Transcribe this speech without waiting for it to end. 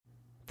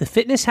the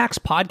Fitness Hacks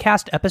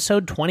Podcast,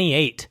 episode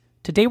 28.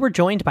 Today we're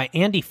joined by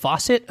Andy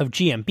Fawcett of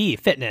GMB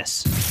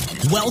Fitness.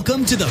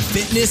 Welcome to the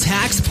Fitness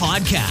Hacks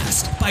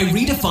Podcast by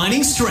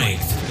Redefining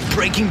Strength.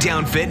 Breaking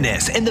down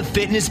fitness and the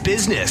fitness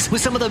business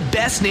with some of the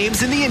best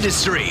names in the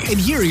industry. And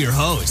here are your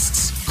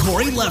hosts,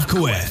 Corey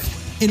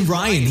Lefkowitz and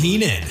Ryan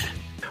Heenan.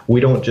 We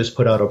don't just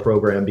put out a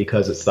program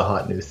because it's the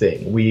hot new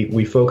thing.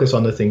 We focus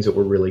on the things that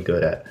we're really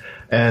good at.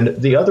 And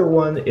the other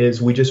one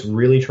is we just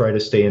really try to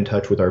stay in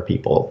touch with our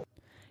people.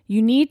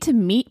 You need to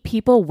meet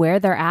people where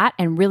they're at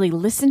and really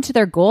listen to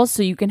their goals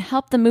so you can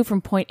help them move from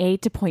point A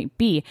to point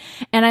B.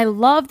 And I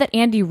love that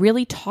Andy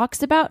really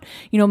talks about,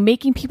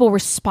 making people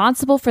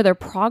responsible for their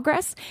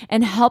progress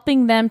and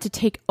helping them to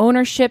take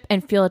ownership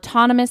and feel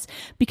autonomous,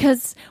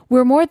 because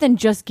we're more than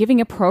just giving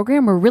a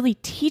program. We're really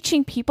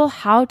teaching people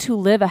how to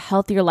live a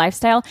healthier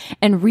lifestyle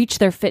and reach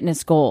their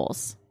fitness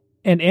goals.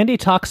 And Andy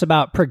talks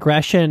about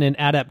progression and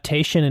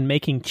adaptation and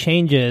making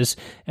changes.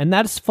 And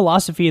that's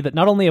philosophy that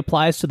not only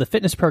applies to the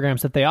fitness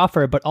programs that they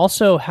offer, but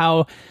also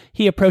how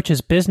he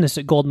approaches business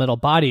at Gold Medal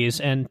Bodies.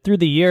 And through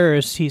the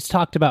years, he's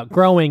talked about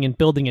growing and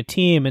building a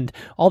team and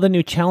all the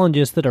new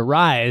challenges that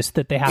arise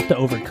that they have to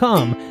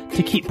overcome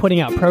to keep putting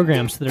out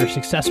programs that are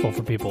successful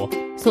for people.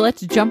 So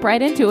let's jump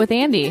right into it with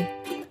Andy.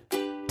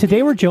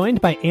 Today we're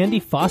joined by Andy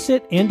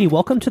Fawcett. Andy,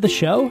 welcome to the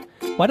show.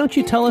 Why don't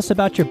you tell us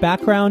about your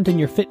background and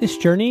your fitness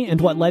journey and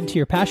what led to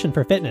your passion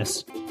for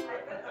fitness?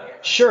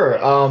 Sure.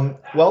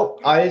 Well,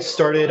 I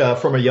started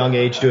from a young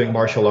age doing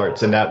martial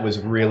arts, and that was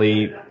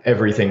really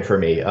everything for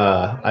me.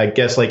 I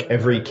guess like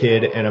every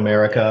kid in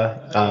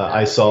America,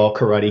 I saw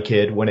Karate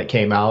Kid when it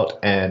came out,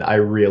 and I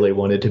really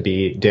wanted to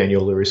be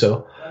Daniel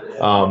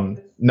LaRusso.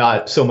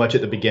 Not so much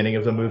at the beginning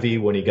of the movie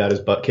when he got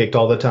his butt kicked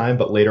all the time,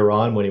 but later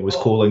on when he was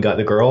cool and got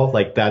the girl,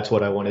 like that's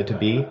what I wanted to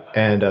be.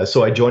 And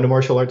so I joined a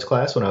martial arts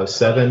class when I was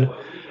 7.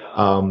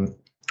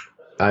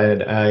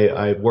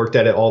 I worked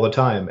at it all the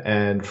time.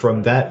 And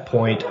from that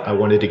point, I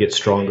wanted to get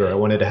stronger. I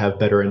wanted to have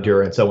better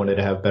endurance. I wanted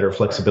to have better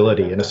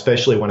flexibility. And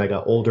especially when I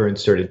got older and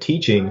started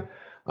teaching,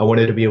 I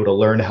wanted to be able to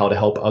learn how to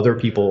help other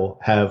people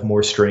have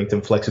more strength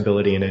and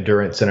flexibility and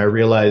endurance. And I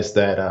realized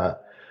that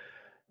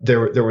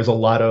there was a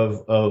lot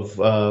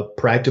of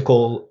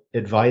practical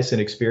advice and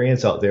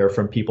experience out there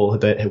from people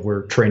that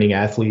were training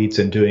athletes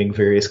and doing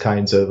various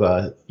kinds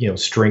of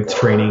strength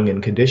training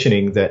and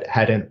conditioning that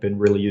hadn't been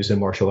really used in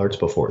martial arts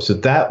before. So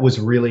that was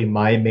really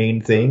my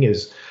main thing,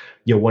 is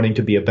wanting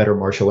to be a better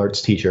martial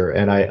arts teacher.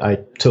 And I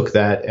took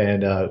that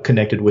and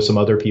connected with some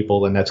other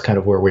people, and that's kind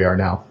of where we are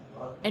now.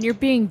 And you're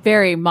being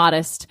very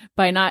modest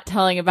by not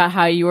telling about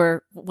how you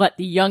were,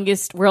 the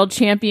youngest world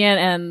champion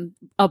and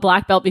a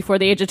black belt before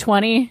the age of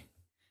 20?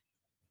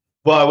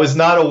 Well, I was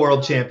not a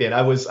world champion.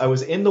 I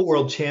was in the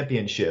world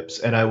championships,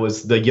 and I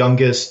was the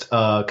youngest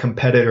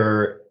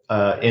competitor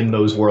in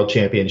those world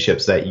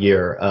championships that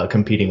year,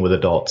 competing with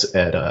adults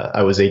at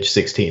I was age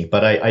 16.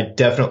 But I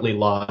definitely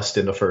lost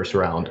in the first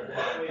round.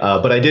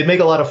 But I did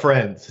make a lot of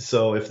friends.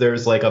 So if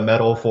there's like a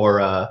medal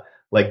for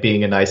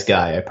being a nice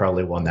guy, I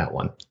probably won that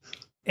one.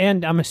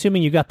 And I'm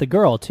assuming you got the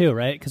girl too,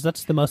 right? Because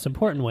that's the most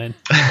important win.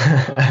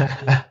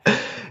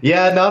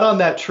 Yeah, not on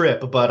that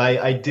trip, but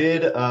I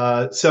did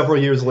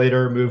several years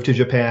later move to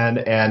Japan,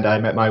 and I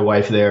met my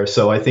wife there.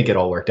 So I think it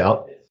all worked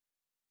out.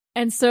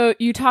 And so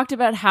you talked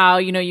about how,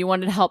 you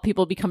wanted to help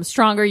people become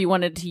stronger. You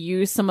wanted to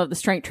use some of the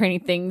strength training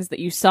things that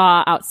you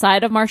saw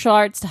outside of martial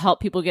arts to help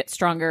people get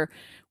stronger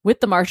with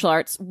the martial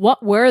arts.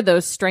 What were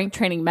those strength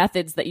training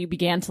methods that you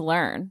began to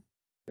learn?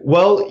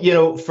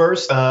 Well,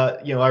 first, I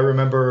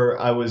remember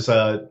I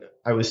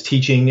was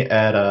teaching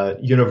at a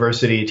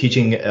university,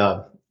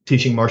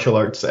 teaching martial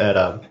arts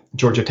at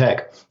Georgia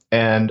Tech.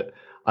 And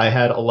I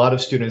had a lot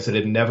of students that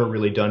had never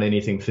really done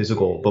anything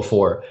physical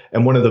before.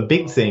 And one of the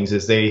big things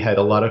is they had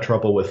a lot of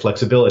trouble with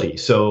flexibility.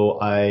 So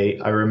I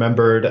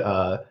remembered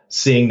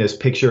seeing this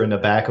picture in the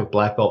back of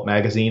Black Belt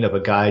magazine of a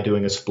guy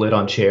doing a split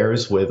on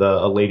chairs with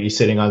a lady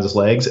sitting on his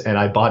legs. And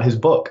I bought his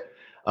book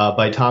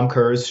by Tom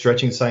Kurz,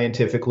 Stretching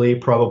Scientifically,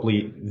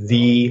 probably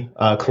the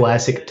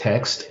classic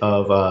text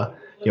of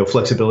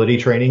flexibility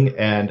training.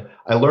 And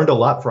I learned a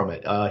lot from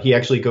it. He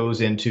actually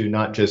goes into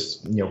not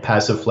just,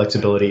 passive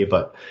flexibility,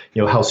 but,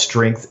 how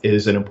strength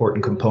is an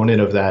important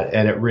component of that.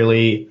 And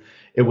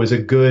it was a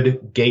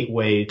good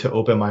gateway to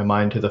open my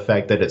mind to the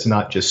fact that it's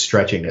not just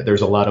stretching it.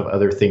 There's a lot of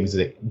other things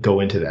that go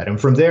into that. And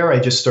from there, I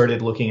just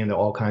started looking into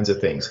all kinds of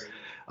things.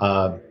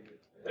 I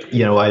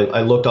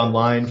looked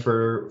online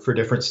for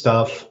different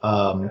stuff.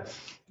 I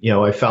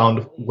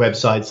found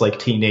websites like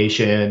T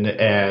Nation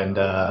and,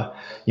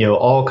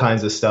 all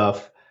kinds of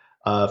stuff.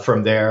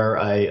 From there,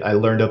 I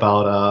learned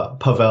about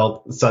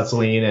Pavel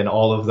Tsatsouline and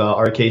all of the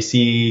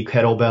RKC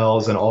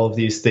kettlebells and all of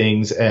these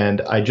things.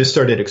 And I just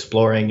started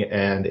exploring,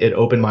 and it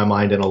opened my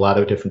mind in a lot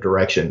of different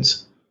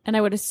directions. And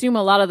I would assume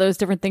a lot of those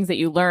different things that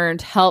you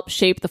learned helped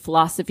shape the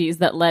philosophies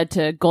that led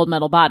to Gold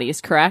Medal Bodies,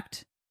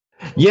 correct?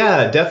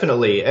 Yeah,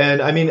 definitely.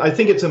 And I mean, I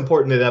think it's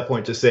important at that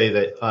point to say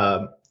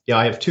that yeah,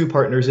 I have two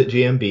partners at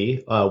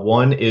GMB.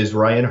 One is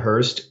Ryan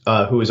Hurst,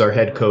 who is our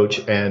head coach.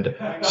 And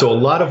so a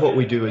lot of what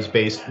we do is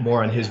based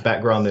more on his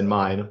background than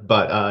mine.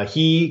 But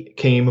he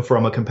came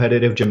from a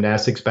competitive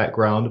gymnastics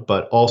background,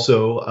 but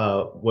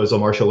also was a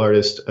martial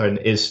artist and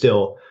is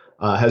still,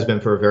 has been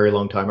for a very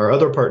long time. Our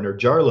other partner,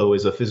 Jarlo,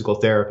 is a physical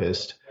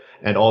therapist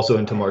and also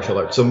into martial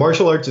arts. So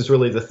martial arts is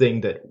really the thing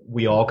that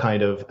we all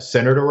kind of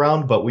centered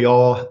around, but we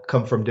all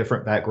come from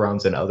different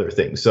backgrounds and other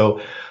things.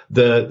 So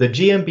the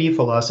GMB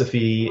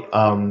philosophy,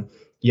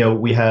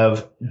 we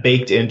have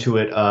baked into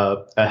it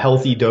a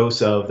healthy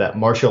dose of that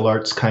martial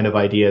arts kind of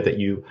idea that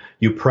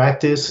you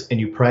practice,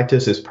 and you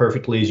practice as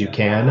perfectly as you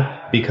can,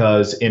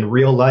 because in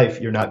real life,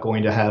 you're not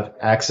going to have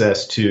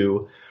access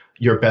to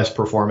your best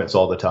performance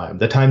all the time.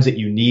 The times that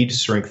you need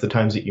strength, the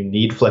times that you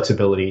need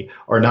flexibility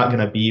are not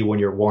going to be when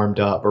you're warmed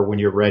up or when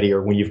you're ready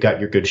or when you've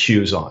got your good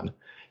shoes on,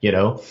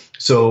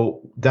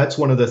 So that's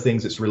one of the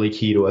things that's really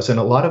key to us. And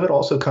a lot of it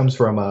also comes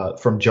from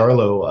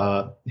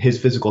Jarlo, his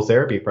physical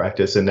therapy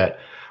practice, in that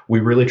we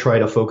really try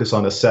to focus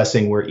on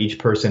assessing where each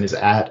person is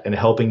at and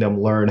helping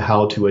them learn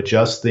how to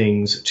adjust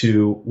things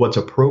to what's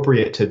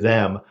appropriate to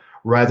them,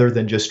 rather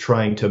than just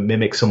trying to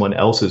mimic someone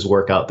else's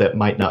workout that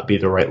might not be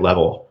the right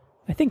level.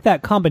 I think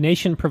that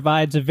combination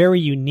provides a very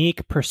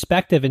unique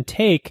perspective and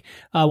take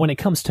when it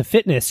comes to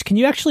fitness. Can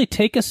you actually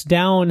take us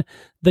down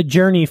the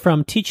journey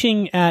from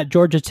teaching at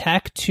Georgia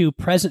Tech to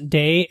present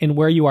day and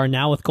where you are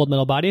now with Gold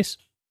Medal Bodies?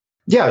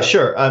 Yeah,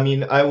 sure. I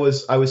mean, I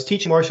was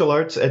teaching martial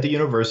arts at the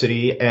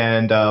university,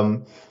 and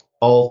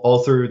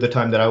all through the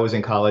time that I was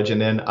in college.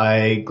 And then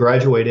I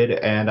graduated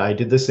and I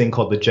did this thing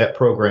called the JET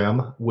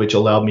program, which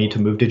allowed me to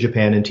move to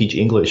Japan and teach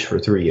English for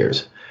 3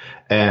 years.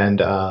 And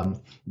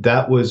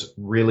that was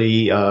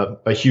really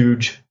a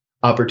huge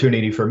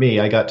opportunity for me.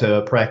 I got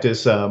to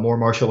practice more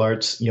martial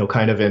arts,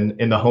 kind of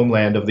in the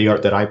homeland of the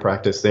art that I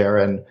practice there,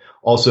 and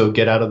also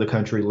get out of the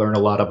country, learn a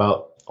lot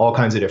about all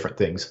kinds of different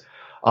things.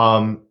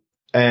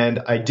 And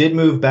I did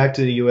move back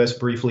to the U.S.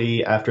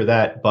 briefly after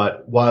that.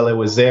 But while I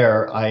was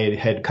there, I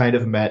had kind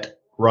of met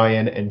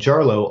Ryan and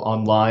Jarlo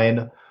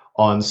online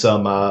on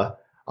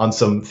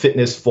some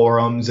fitness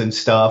forums and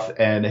stuff,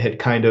 and had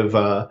kind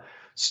of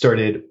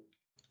started,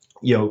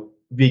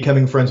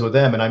 becoming friends with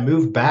them. And I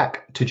moved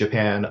back to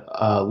Japan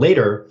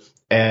later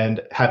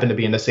and happened to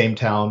be in the same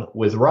town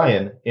with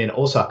Ryan in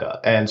Osaka.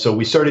 And so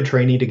we started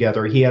training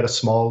together. He had a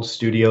small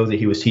studio that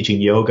he was teaching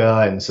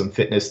yoga and some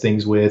fitness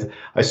things with.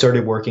 I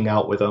started working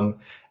out with him.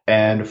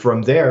 And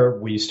from there,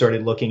 we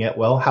started looking at,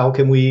 well, how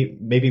can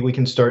maybe we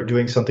can start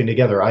doing something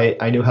together.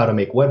 I knew how to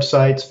make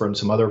websites from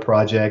some other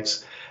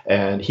projects,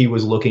 and he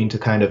was looking to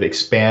kind of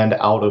expand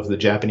out of the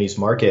Japanese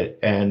market.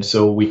 And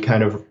so we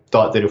kind of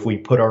thought that if we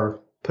put our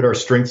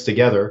strengths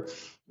together,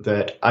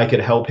 that I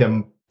could help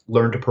him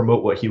learn to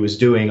promote what he was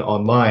doing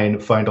online,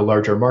 find a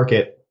larger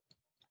market,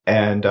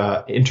 and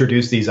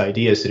introduce these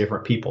ideas to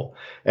different people.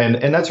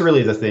 And that's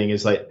really the thing,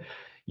 is like,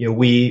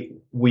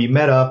 we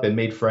met up and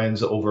made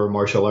friends over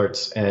martial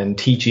arts and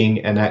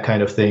teaching and that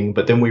kind of thing.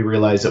 But then we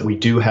realized that we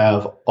do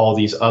have all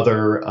these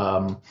other,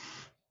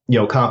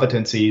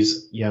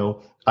 competencies.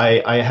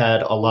 I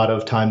had a lot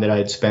of time that I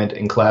had spent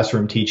in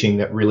classroom teaching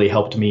that really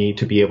helped me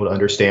to be able to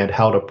understand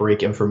how to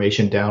break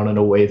information down in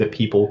a way that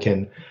people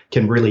can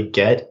really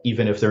get,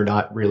 even if they're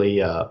not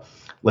really,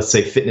 let's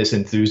say, fitness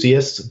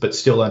enthusiasts, but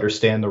still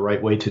understand the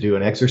right way to do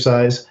an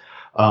exercise.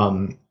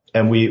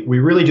 And we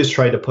really just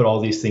tried to put all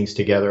these things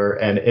together,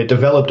 and it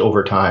developed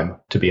over time,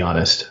 to be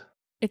honest.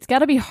 It's got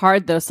to be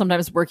hard, though,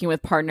 sometimes working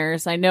with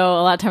partners. I know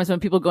a lot of times when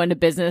people go into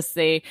business,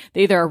 they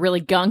either are really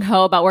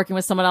gung-ho about working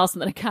with someone else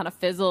and then it kind of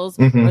fizzles,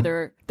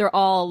 or they're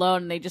all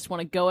alone and they just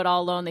want to go it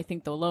all alone. They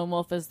think the lone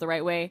wolf is the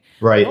right way.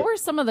 Right. What were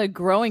some of the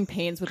growing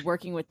pains with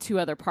working with two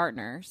other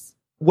partners?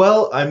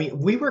 Well, I mean,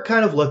 we were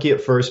kind of lucky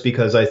at first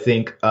because I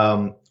think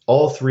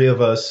all three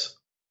of us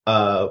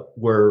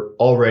were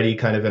already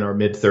kind of in our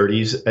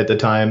mid-30s at the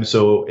time.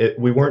 So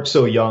we weren't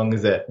so young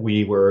that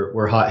we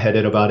were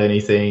hot-headed about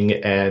anything.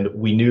 And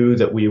we knew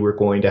that we were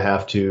going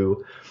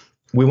to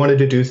we wanted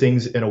to do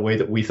things in a way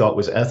that we thought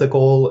was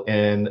ethical.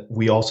 And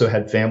we also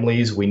had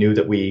families. We knew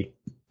that we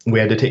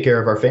had to take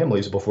care of our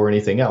families before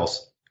anything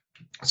else.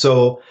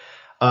 So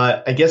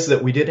I guess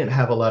that we didn't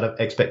have a lot of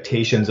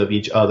expectations of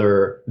each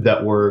other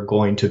that were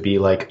going to be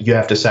like, you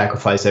have to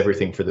sacrifice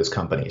everything for this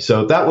company.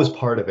 So that was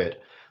part of it.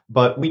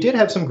 But we did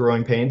have some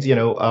growing pains. In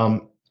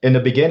the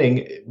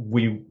beginning,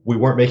 we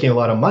weren't making a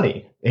lot of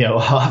money,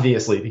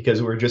 obviously, because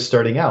we were just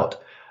starting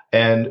out.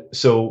 And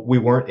so we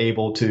weren't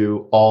able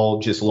to all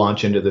just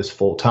launch into this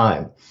full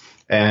time.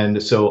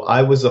 And so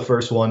I was the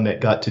first one that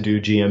got to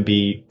do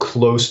GMB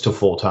close to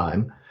full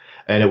time.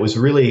 And it was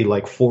really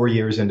like 4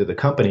 years into the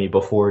company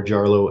before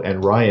Jarlo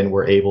and Ryan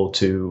were able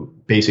to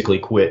basically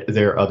quit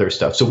their other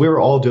stuff. So we were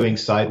all doing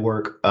side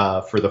work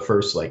for the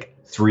first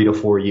 3 to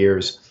 4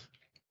 years.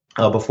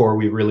 Before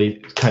we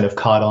really kind of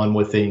caught on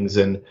with things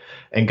and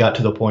got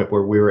to the point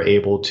where we were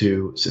able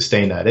to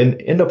sustain that. And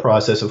in the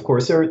process, of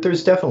course,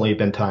 there's definitely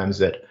been times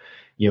that,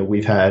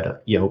 we've had,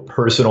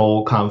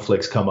 personal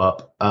conflicts come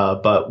up.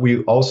 But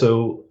we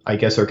also, I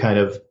guess, are kind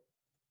of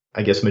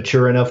I guess,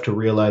 mature enough to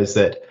realize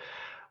that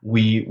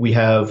we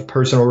have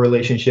personal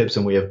relationships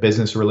and we have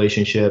business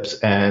relationships,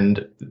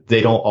 and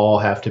they don't all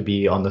have to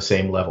be on the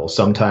same level.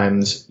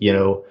 Sometimes,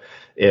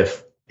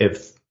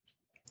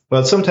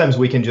 sometimes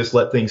we can just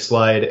let things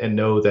slide and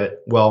know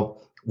that,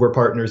 well, we're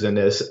partners in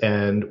this,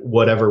 and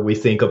whatever we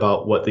think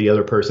about what the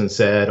other person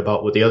said,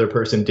 about what the other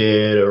person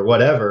did, or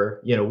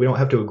whatever, we don't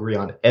have to agree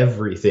on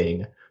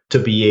everything to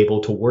be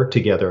able to work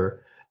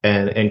together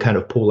and kind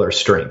of pool our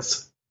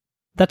strengths.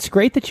 That's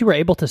great that you were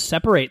able to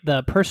separate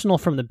the personal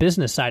from the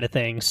business side of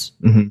things.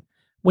 Mm-hmm.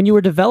 When you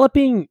were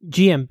developing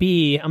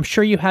GMB, I'm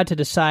sure you had to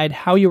decide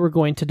how you were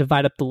going to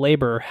divide up the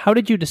labor. How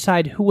did you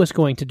decide who was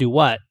going to do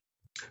what?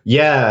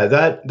 Yeah,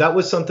 that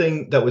was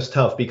something that was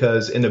tough,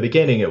 because in the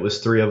beginning it was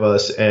three of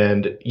us,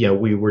 and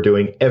we were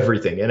doing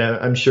everything. And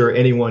I'm sure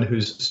anyone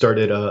who's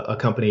started a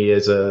company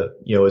as a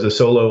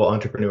solo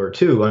entrepreneur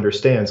too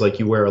understands, like,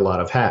 you wear a lot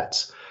of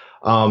hats.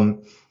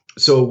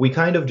 So we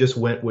kind of just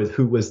went with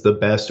who was the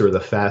best or the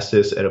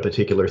fastest at a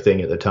particular thing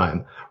at the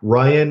time.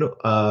 Ryan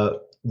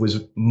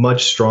was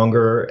much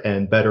stronger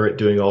and better at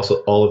doing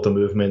also all of the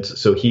movements.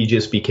 So he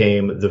just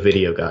became the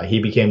video guy. He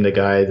became the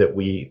guy that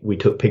we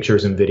took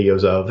pictures and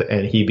videos of,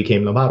 and he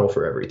became the model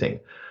for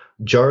everything.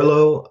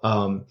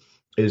 Jarlo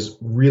is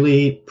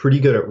really pretty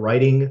good at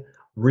writing,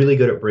 really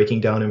good at breaking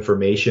down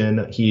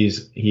information.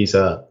 He's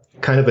a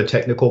kind of a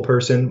technical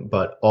person,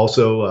 but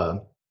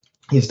also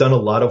he's done a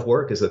lot of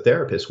work as a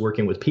therapist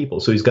working with people.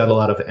 So he's got a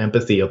lot of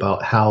empathy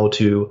about how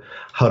to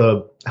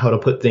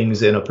put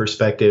things in a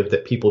perspective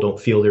that people don't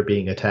feel they're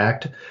being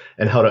attacked,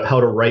 and how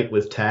to write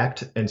with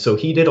tact. And so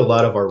he did a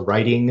lot of our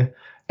writing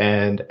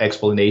and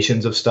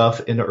explanations of stuff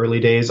in the early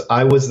days.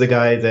 I was the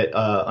guy that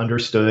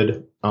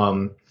understood,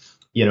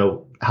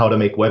 how to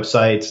make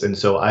websites. And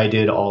so I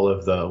did all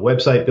of the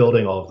website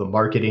building, all of the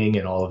marketing,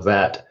 and all of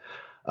that.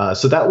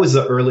 So that was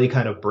the early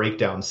kind of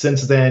breakdown.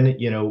 Since then,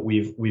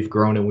 we've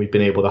grown, and we've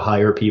been able to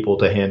hire people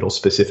to handle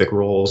specific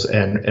roles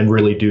and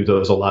really do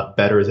those a lot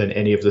better than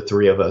any of the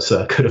three of us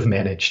could have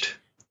managed.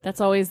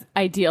 That's always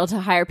ideal, to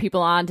hire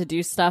people on to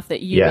do stuff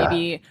that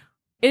maybe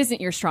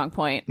isn't your strong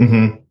point.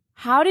 Mm-hmm.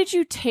 How did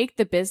you take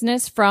the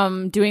business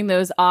from doing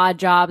those odd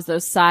jobs,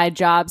 those side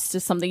jobs, to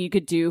something you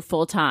could do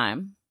full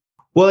time?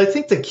 Well, I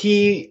think the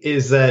key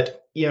is that,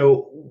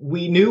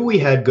 we knew we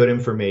had good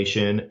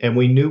information, and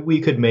we knew we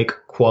could make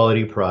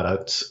quality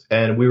products,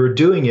 and we were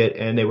doing it,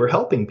 and they were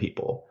helping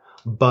people.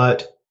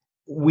 But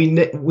we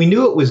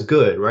knew it was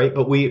good, right?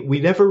 But we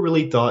never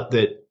really thought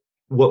that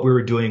what we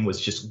were doing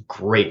was just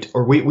great,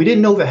 or we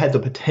didn't know if it had the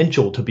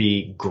potential to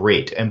be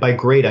great. And by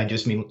great, I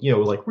just mean,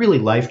 like really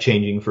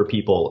life-changing for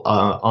people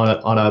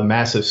on a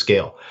massive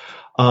scale.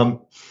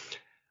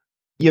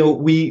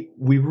 We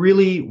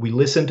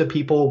listen to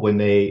people when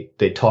they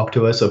talk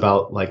to us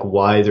about, like,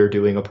 why they're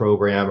doing a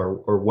program,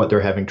 or what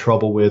they're having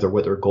trouble with, or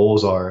what their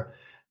goals are.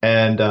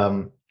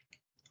 And,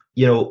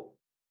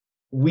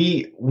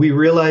 we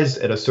realized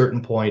at a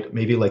certain point,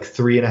 maybe like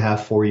 3.5,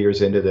 4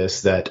 years into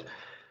this, that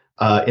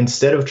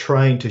instead of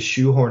trying to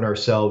shoehorn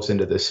ourselves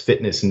into this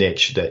fitness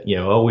niche that,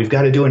 we've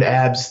got to do an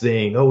abs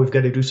thing. Oh, we've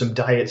got to do some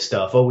diet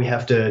stuff. Oh, we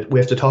have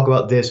to talk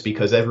about this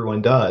because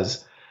everyone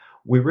does.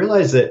 We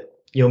realized that,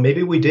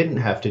 maybe we didn't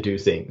have to do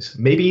things.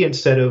 Maybe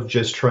instead of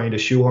just trying to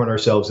shoehorn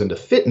ourselves into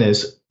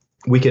fitness,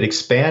 we could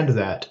expand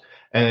that.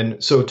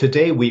 And so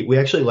today we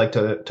actually like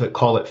to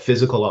call it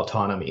physical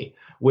autonomy,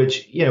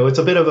 which, it's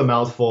a bit of a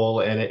mouthful,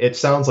 and it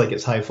sounds like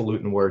it's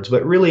highfalutin words,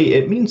 but really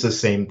it means the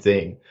same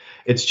thing.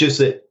 It's just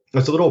that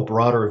it's a little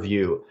broader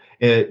view.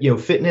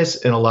 Fitness,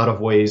 in a lot of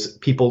ways,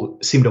 people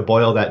seem to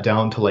boil that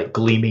down to like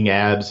gleaming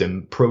abs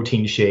and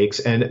protein shakes.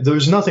 And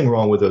there's nothing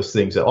wrong with those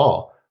things at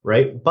all,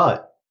 right?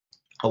 But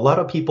a lot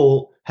of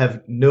people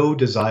have no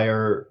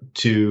desire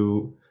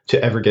to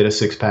ever get a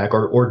six-pack,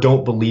 or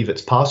don't believe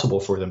it's possible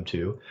for them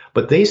to,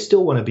 but they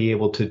still want to be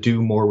able to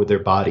do more with their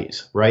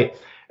bodies, right?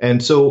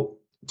 And so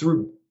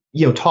through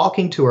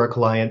talking to our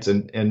clients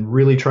and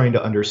really trying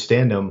to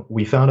understand them,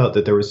 we found out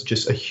that there was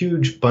just a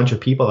huge bunch of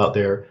people out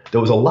there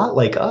that was a lot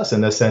like us,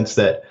 in the sense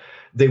that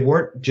they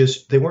weren't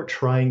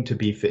trying to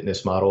be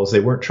fitness models. They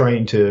weren't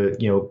trying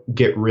to,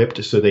 get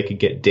ripped so they could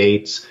get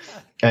dates.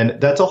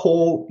 And that's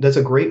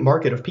a great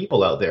market of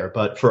people out there.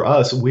 But for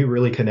us, we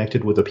really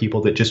connected with the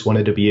people that just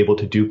wanted to be able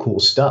to do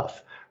cool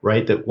stuff,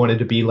 right? That wanted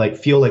to be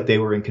feel like they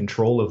were in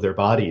control of their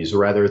bodies,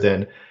 rather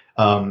than,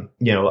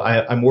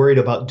 I'm worried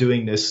about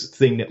doing this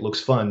thing that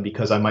looks fun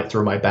because I might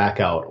throw my back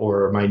out,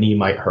 or my knee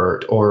might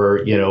hurt,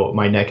 or,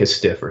 my neck is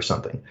stiff or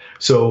something.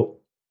 So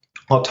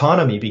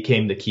autonomy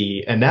became the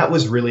key. And that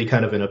was really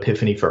kind of an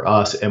epiphany for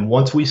us. And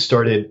once we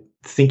started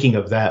thinking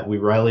of that, we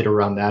rallied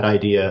around that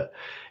idea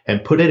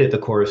and put it at the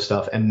core of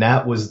stuff. And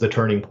that was the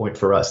turning point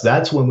for us.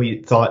 That's when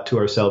we thought to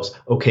ourselves,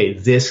 okay,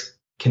 this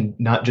can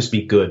not just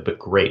be good, but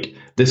great.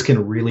 This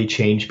can really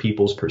change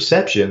people's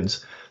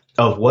perceptions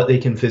of what they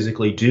can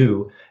physically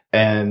do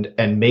and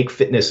make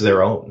fitness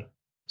their own.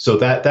 So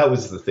that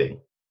was the thing.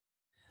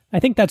 I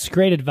think that's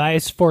great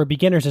advice for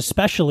beginners,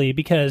 especially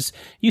because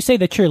you say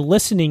that you're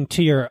listening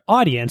to your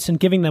audience and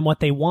giving them what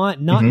they want,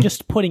 not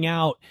just putting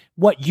out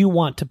what you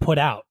want to put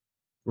out.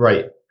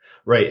 Right.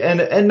 Right.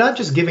 And not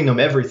just giving them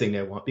everything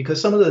they want, because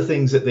some of the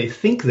things that they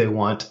think they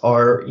want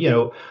are,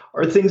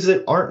 are things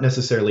that aren't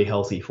necessarily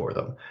healthy for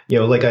them.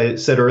 Like I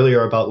said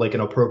earlier about like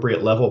an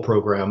appropriate level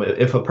program,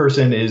 if a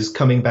person is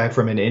coming back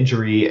from an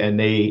injury and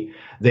they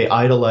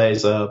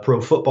idolize a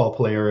pro football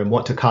player and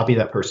want to copy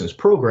that person's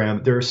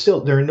program, they're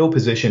in no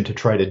position to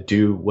try to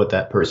do what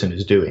that person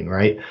is doing,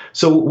 right?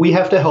 So we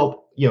have to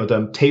help,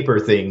 them taper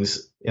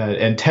things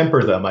and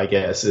temper them, I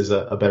guess is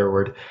a better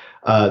word,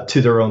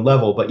 to their own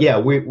level. But yeah,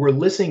 we're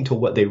listening to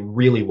what they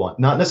really want,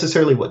 not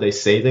necessarily what they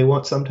say they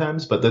want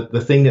sometimes, but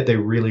the thing that they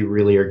really,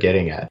 really are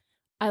getting at.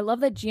 I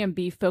love that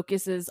GMB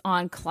focuses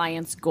on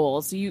clients'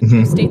 goals.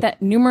 You state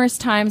that numerous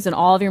times in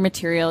all of your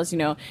materials.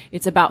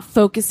 It's about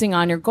focusing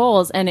on your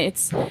goals. And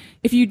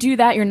if you do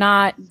that, you're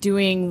not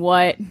doing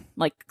what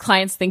like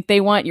clients think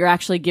they want. You're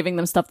actually giving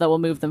them stuff that will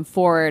move them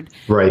forward.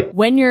 Right.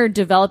 When you're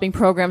developing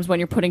programs, when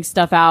you're putting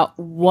stuff out,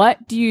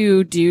 what do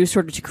you do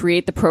sort of to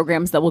create the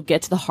programs that will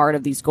get to the heart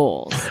of these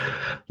goals?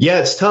 Yeah,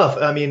 it's tough.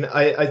 I mean,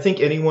 I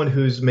think anyone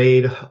who's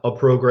made a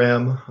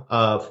program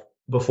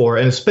before,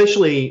 and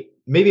especially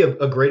maybe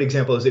a great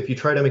example is if you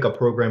try to make a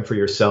program for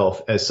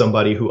yourself as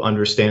somebody who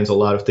understands a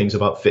lot of things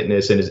about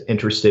fitness and is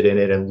interested in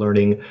it and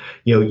learning,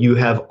 you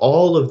have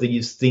all of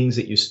these things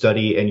that you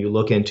study and you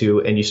look into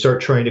and you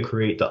start trying to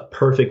create the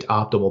perfect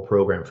optimal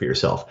program for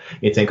yourself.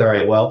 You think, all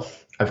right, well,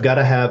 I've got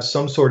to have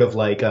some sort of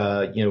like,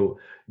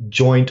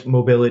 joint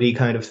mobility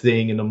kind of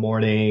thing in the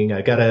morning.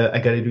 I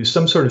gotta do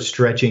some sort of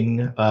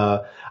stretching.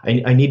 I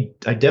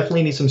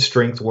definitely need some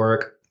strength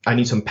work. I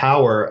need some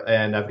power,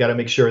 and I've got to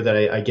make sure that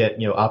I get,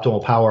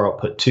 optimal power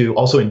output too.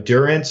 Also,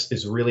 endurance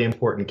is really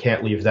important.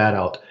 Can't leave that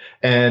out.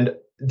 And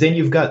then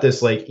you've got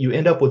this, like, you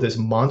end up with this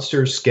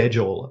monster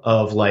schedule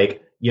of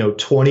like,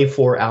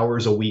 24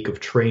 hours a week of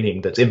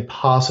training that's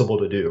impossible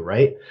to do,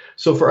 right?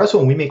 So for us,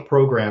 when we make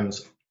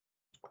programs,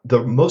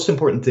 the most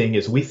important thing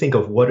is we think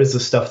of what is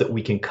the stuff that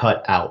we can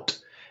cut out.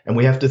 And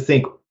we have to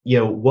think,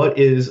 what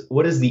is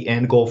the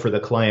end goal for the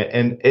client?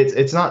 And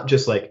it's not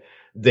just like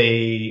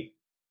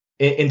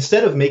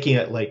instead of making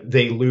it like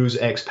they lose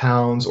X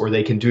pounds or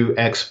they can do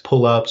X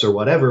pull-ups or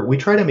whatever, we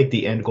try to make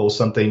the end goal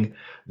something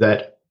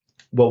that,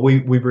 well, we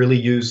really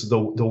use the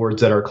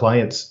words that our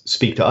clients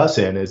speak to us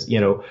in is,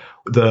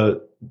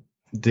 the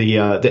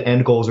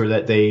end goals are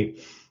that they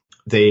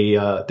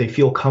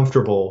feel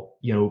comfortable,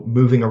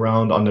 moving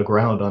around on the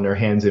ground on their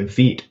hands and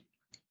feet,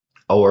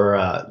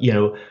 or,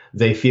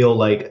 they feel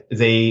like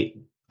they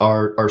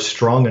are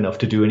strong enough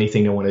to do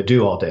anything they want to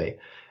do all day.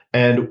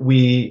 And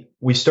we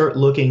start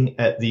looking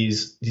at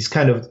these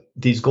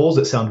goals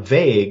that sound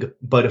vague,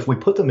 but if we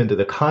put them into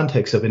the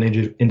context of an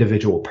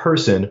individual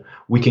person,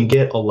 we can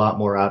get a lot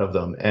more out of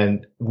them.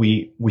 And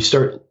we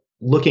start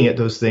looking at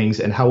those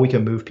things and how we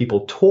can move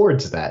people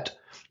towards that,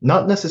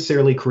 not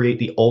necessarily create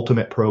the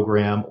ultimate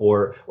program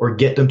or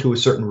get them to a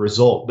certain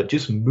result, but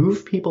just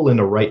move people in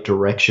the right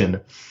direction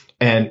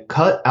and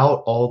cut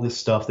out all the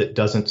stuff that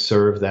doesn't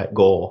serve that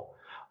goal.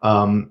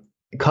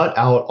 Cut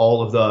out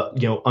all of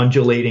the,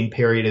 undulating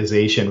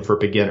periodization for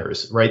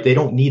beginners, right? They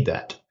don't need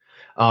that.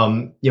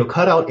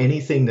 Cut out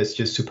anything that's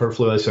just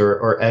superfluous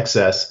or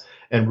excess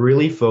and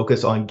really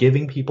focus on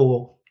giving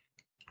people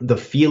the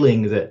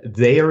feeling that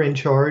they are in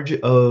charge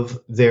of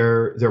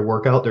their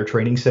workout, their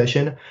training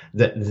session,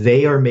 that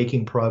they are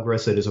making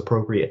progress that is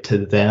appropriate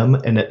to them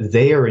and that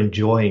they are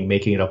enjoying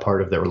making it a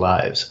part of their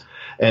lives.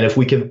 And if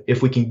we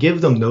can give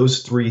them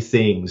those three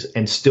things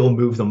and still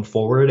move them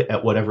forward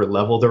at whatever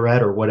level they're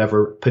at or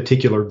whatever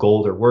particular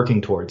goal they're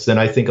working towards, then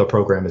I think a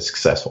program is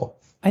successful.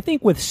 I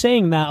think with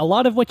saying that, a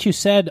lot of what you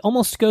said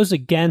almost goes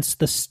against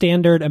the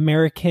standard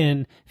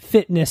American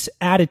fitness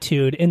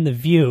attitude in the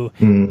view.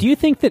 Do you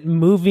think that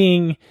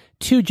moving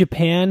to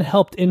Japan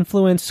helped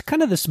influence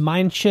kind of this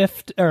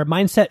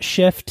mindset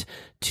shift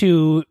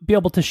to be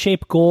able to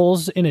shape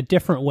goals in a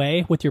different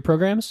way with your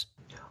programs?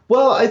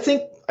 Well, I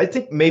think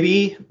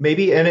maybe,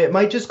 and it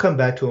might just come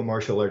back to a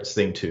martial arts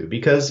thing too,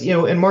 because,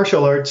 in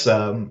martial arts,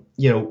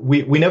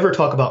 we never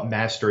talk about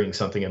mastering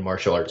something in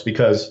martial arts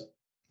because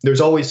there's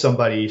always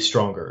somebody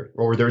stronger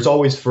or there's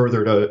always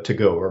further to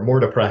go or more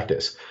to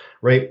practice.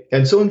 Right.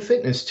 And so in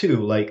fitness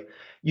too, like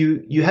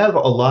you have a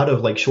lot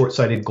of like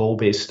short-sighted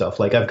goal-based stuff.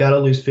 Like I've got to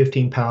lose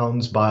 15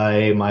 pounds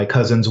by my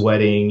cousin's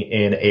wedding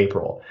in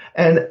April.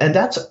 And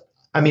that's,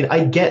 I mean,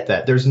 I get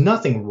that. There's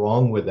nothing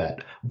wrong with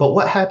that. But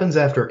what happens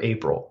after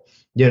April?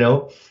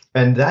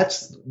 And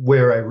that's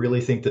where I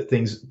really think that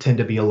things tend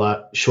to be a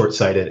lot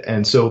short-sighted.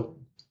 And so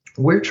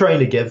we're trying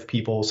to give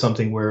people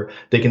something where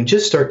they can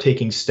just start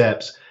taking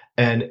steps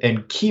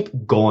and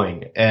keep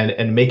going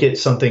and make it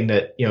something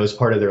that, is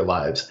part of their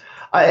lives.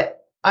 I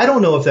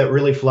don't know if that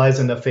really flies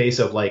in the face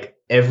of like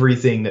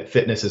everything that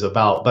fitness is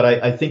about, but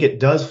I think it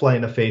does fly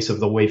in the face of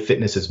the way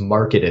fitness is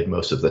marketed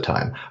most of the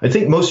time. I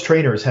think most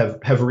trainers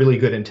have really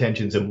good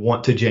intentions and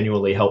want to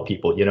genuinely help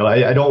people.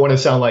 I don't want to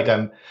sound like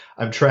I'm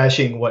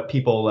trashing what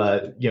people,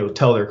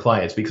 tell their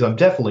clients, because I'm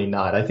definitely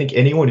not. I think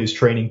anyone who's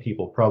training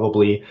people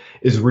probably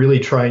is really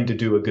trying to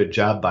do a good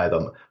job by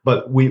them.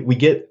 But we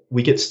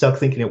get stuck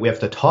thinking that we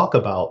have to talk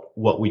about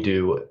what we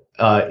do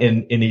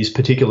in these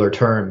particular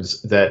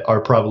terms that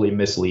are probably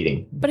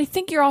misleading. But I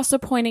think you're also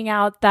pointing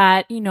out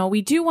that,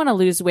 we do want to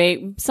lose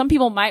weight. Some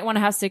people might want to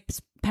have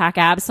six-pack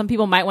abs. Some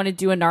people might want to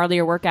do a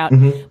gnarlier workout.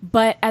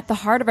 But at the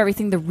heart of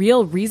everything, the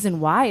real reason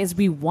why is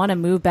we want to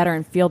move better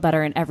and feel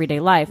better in everyday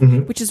life,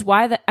 which is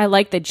why I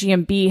like that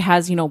GMB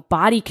has,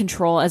 body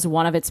control as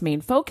one of its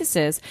main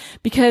focuses,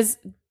 because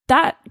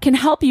that can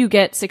help you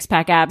get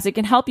six-pack abs. It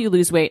can help you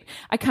lose weight.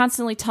 I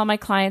constantly tell my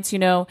clients,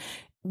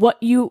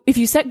 if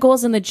you set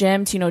goals in the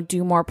gym to,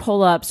 do more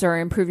pull-ups or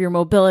improve your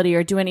mobility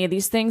or do any of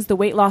these things, the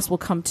weight loss will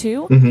come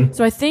too.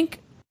 So I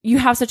think you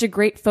have such a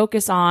great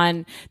focus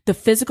on the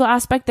physical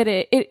aspect that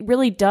it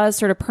really does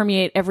sort of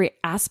permeate every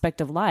aspect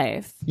of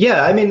life.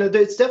 Yeah, I mean,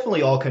 it's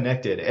definitely all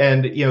connected.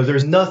 And,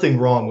 there's nothing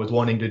wrong with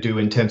wanting to do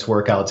intense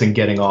workouts and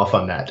getting off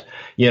on that.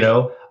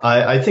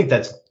 I think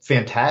that's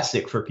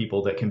fantastic for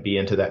people that can be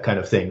into that kind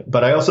of thing.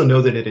 But I also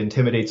know that it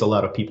intimidates a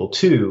lot of people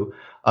too.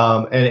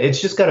 And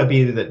it's just got to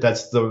be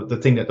that's the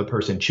thing that the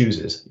person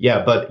chooses.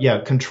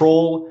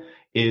 Control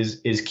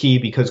is key,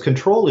 because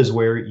control is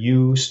where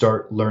you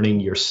start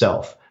learning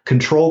yourself.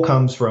 Control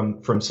comes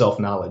from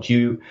self-knowledge.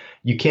 You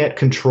can't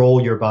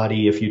control your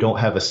body if you don't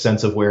have a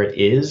sense of where it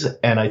is.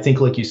 And I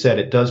think, like you said,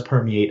 it does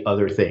permeate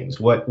other things.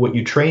 What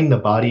you train the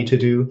body to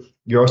do,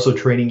 you're also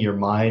training your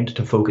mind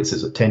to focus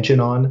its attention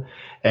on.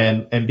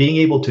 And being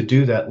able to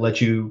do that lets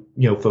you,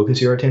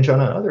 focus your attention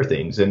on other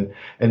things and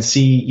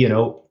see,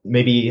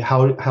 maybe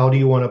how do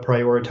you want to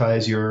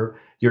prioritize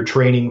your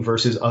training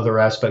versus other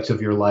aspects of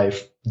your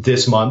life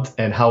this month,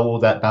 and how will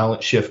that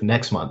balance shift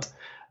next month?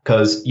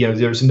 Because,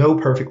 there's no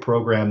perfect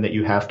program that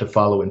you have to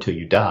follow until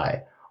you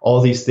die. All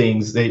these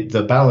things,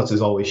 the balance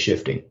is always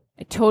shifting.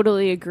 I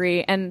totally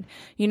agree. And,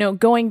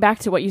 going back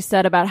to what you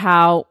said about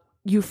how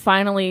you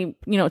finally,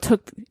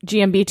 took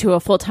GMB to a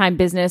full-time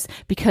business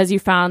because you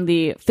found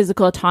the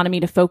physical autonomy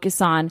to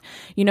focus on,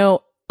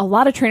 a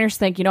lot of trainers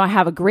think, I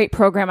have a great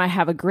program, I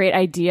have a great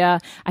idea,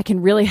 I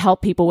can really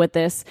help people with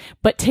this.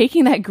 But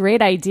taking that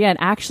great idea and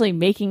actually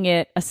making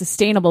it a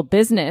sustainable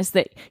business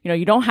that,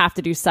 you don't have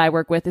to do side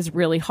work with is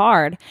really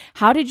hard.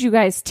 How did you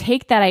guys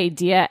take that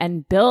idea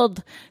and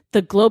build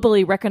the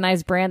globally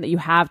recognized brand that you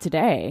have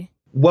today?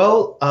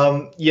 Well,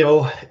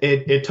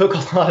 it took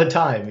a lot of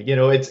time.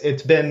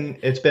 It's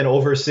been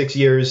over 6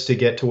 years to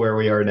get to where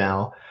we are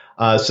now.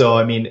 So,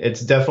 I mean,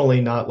 it's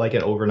definitely not like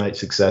an overnight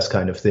success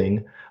kind of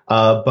thing.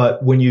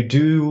 But when you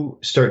do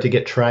start to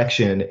get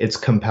traction, it's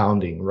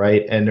compounding,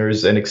 right? And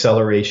there's an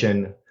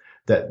acceleration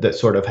that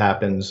sort of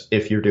happens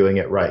if you're doing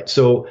it right.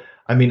 So,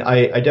 I mean,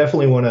 I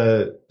definitely want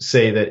to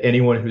say that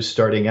anyone who's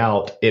starting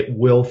out, it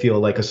will feel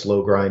like a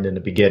slow grind in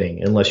the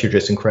beginning, unless you're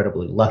just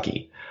incredibly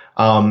lucky.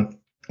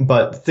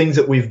 But things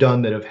that we've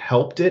done that have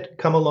helped it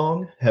come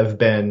along have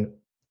been,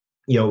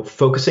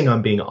 focusing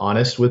on being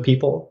honest with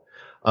people,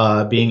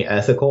 being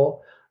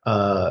ethical,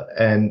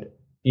 and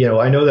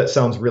I know that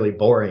sounds really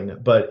boring,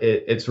 but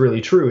it's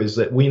really true, is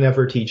that we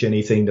never teach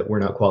anything that we're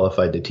not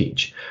qualified to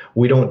teach.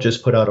 We don't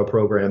just put out a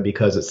program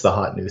because it's the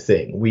hot new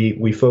thing.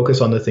 We focus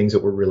on the things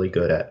that we're really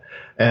good at.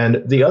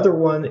 And the other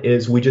one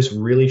is we just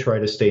really try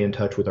to stay in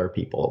touch with our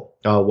people.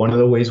 One of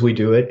the ways we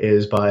do it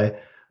is by,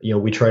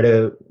 we try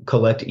to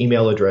collect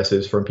email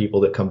addresses from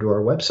people that come to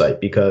our website,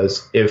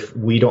 because if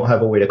we don't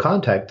have a way to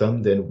contact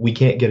them, then we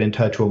can't get in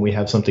touch when we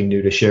have something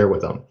new to share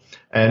with them.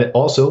 And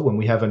also, when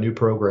we have a new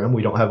program,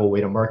 we don't have a way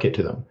to market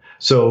to them.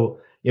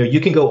 So, you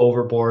can go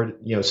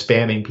overboard,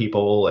 spamming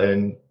people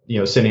and,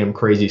 sending them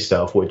crazy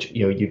stuff, which,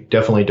 you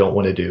definitely don't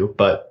want to do.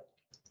 But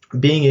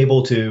being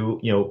able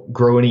to,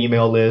 grow an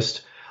email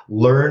list,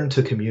 learn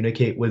to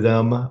communicate with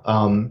them,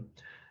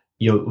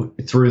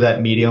 through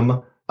that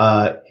medium,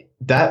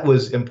 that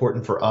was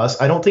important for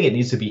us. I don't think it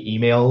needs to be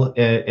email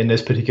in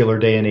this particular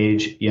day and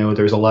age.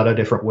 There's a lot of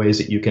different ways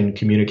that you can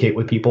communicate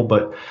with people,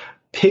 but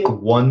pick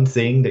one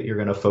thing that you're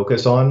going to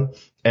focus on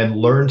and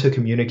learn to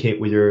communicate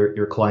with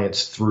your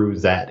clients through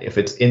that. If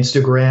it's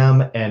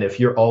Instagram, and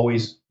if you're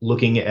always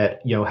looking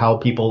at, how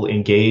people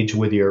engage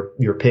with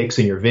your pics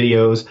and your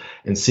videos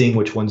and seeing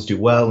which ones do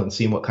well and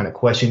seeing what kind of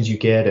questions you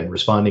get and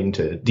responding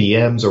to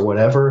DMs or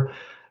whatever,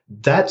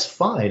 that's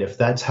fine if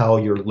that's how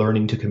you're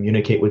learning to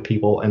communicate with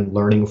people and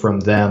learning from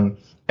them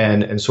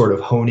and sort of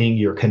honing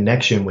your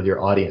connection with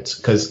your audience.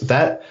 Because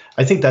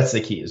I think that's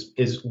the key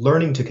is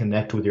learning to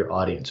connect with your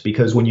audience,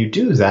 because when you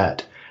do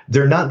that,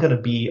 they're not going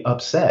to be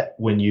upset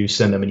when you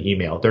send them an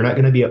email. They're not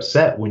going to be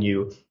upset when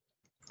you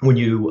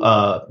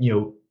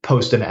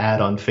post an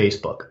ad on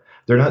Facebook.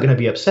 They're not going to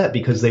be upset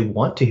because they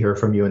want to hear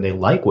from you and they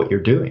like what you're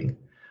doing.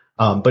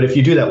 But if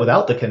you do that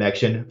without the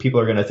connection, people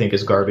are going to think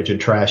it's garbage and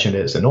trash and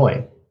it's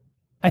annoying.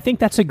 I think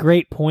that's a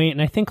great point.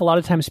 And I think a lot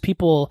of times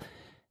people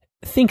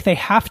think they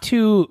have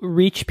to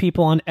reach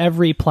people on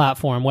every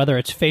platform, whether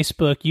it's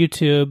Facebook,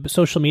 YouTube,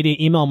 social media,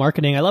 email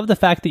marketing. I love the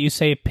fact that you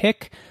say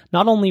pick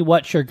not only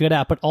what you're good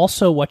at, but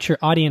also what your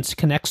audience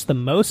connects the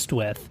most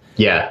with.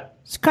 Yeah.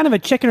 It's kind of a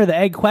chicken or the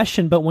egg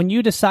question, but when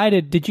you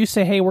decided, did you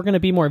say, hey, we're going to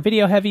be more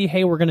video heavy?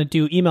 Hey, we're going to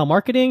do email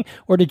marketing?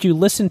 Or did you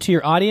listen to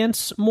your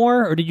audience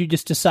more? Or did you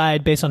just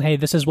decide based on, hey,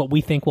 this is what we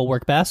think will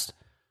work best?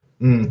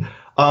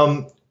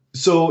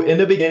 So in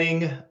the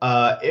beginning,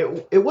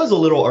 it was a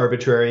little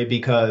arbitrary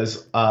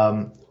because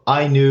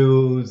I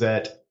knew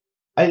that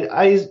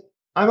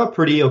I'm a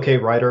pretty okay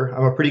writer.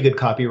 I'm a pretty good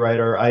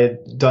copywriter. I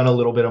had done a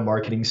little bit of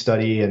marketing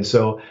study, and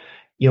so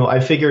I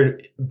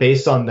figured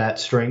based on that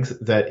strength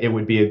that it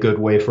would be a good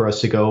way for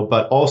us to go.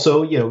 But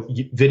also,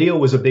 video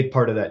was a big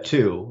part of that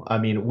too. I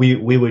mean,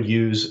 we would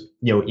use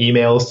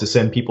emails to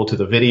send people to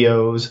the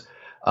videos.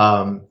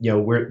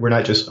 We're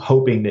not just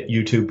hoping that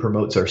YouTube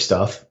promotes our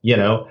stuff.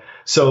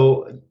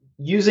 So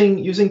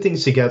using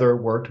things together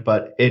worked,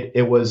 but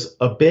it was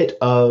a bit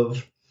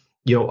of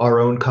our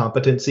own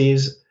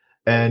competencies,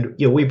 and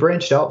we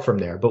branched out from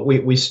there, but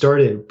we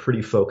started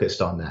pretty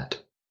focused on that.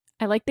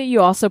 I like that you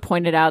also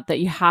pointed out that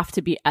you have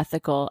to be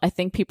ethical. I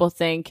think people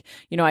think,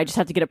 I just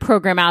have to get a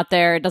program out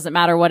there. It doesn't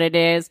matter what it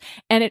is.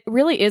 And it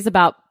really is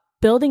about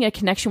building a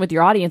connection with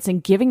your audience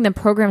and giving them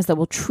programs that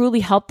will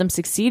truly help them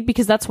succeed,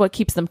 because that's what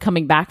keeps them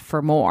coming back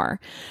for more.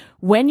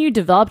 When you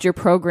developed your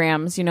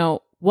programs,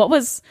 what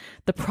was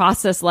the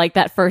process like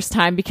that first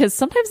time? Because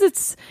sometimes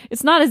it's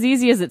not as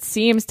easy as it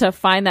seems to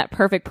find that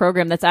perfect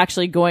program that's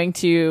actually going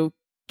to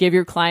give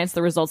your clients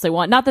the results they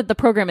want. Not that the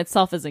program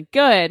itself isn't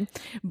good,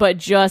 but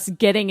just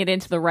getting it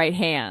into the right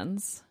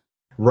hands.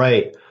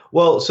 Right.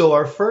 Well, so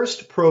our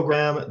first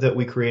program that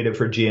we created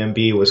for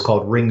GMB was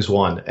called Rings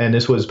One, and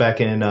this was back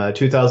in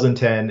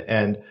 2010.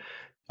 And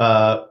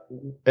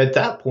at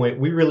that point,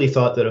 we really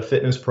thought that a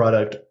fitness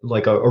product,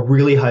 like a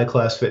really high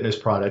class fitness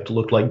product,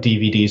 looked like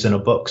DVDs in a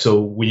book. So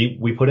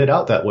we put it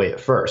out that way at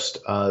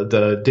first.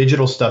 The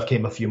digital stuff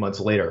came a few months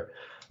later,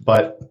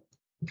 but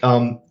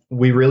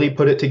we really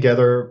put it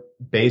together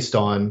based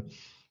on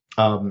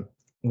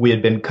we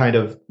had been kind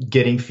of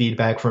getting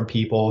feedback from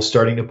people,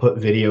 starting to put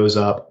videos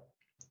up,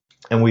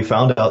 and we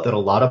found out that a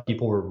lot of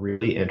people were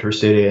really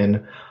interested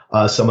in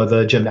some of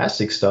the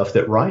gymnastics stuff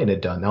that Ryan had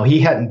done. Now, he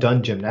hadn't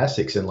done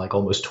gymnastics in like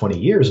almost 20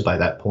 years by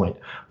that point,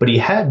 but he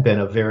had been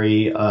a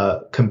very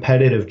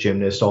competitive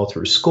gymnast all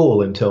through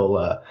school until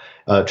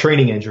a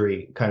training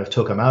injury kind of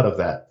took him out of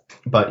that.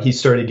 But he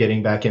started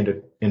getting back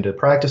into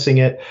practicing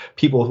it.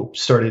 People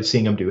started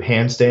seeing him do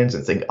handstands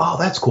and think, oh,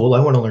 that's cool. I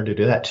want to learn to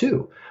do that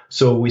too.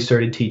 So we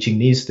started teaching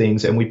these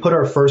things, and we put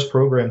our first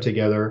program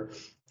together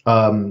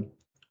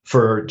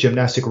for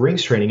gymnastic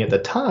rings training. At the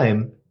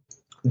time,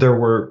 there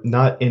were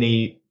not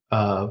any,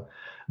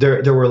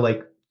 there were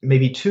like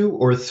maybe 2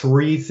 or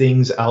 3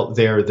 things out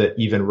there that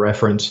even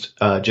referenced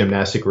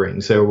gymnastic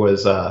rings. There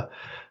was a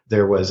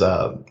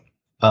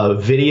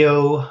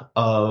video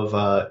of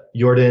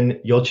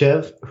Yordan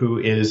Yulchev, who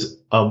is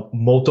a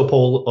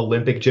multiple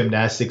Olympic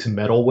gymnastics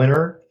medal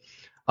winner,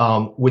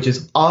 which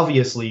is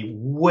obviously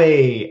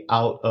way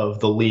out of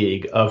the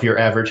league of your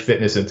average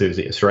fitness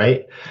enthusiast,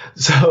 right?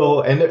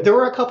 So, and there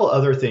were a couple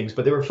other things,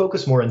 but they were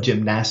focused more on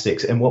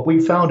gymnastics. And what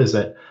we found is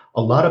that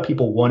a lot of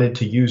people wanted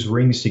to use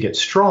rings to get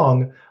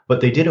strong,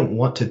 but they didn't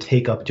want to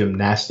take up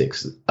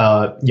gymnastics,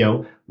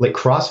 like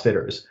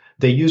CrossFitters.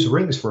 They use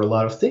rings for a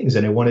lot of things,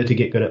 and they wanted to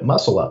get good at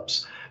muscle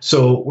ups.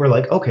 So we're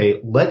like, okay,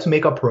 let's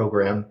make a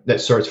program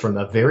that starts from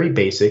the very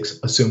basics,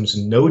 assumes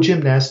no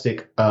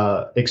gymnastic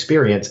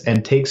experience,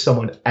 and takes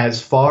someone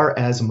as far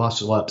as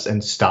muscle ups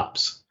and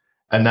stops.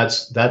 And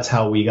that's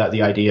how we got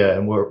the idea,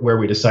 and where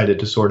we decided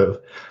to sort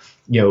of,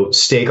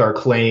 stake our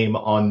claim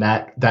on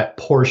that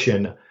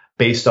portion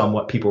based on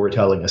what people were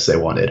telling us they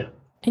wanted.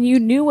 And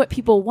you knew what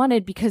people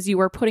wanted because you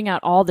were putting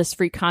out all this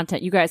free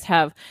content. You guys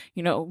have,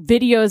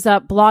 videos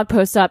up, blog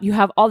posts up. You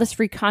have all this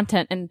free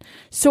content. And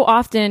so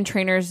often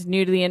trainers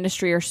new to the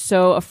industry are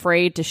so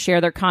afraid to share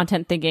their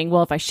content, thinking,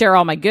 well, if I share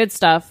all my good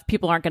stuff,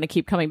 people aren't going to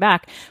keep coming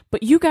back.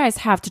 But you guys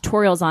have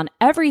tutorials on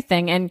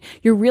everything, and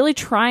you're really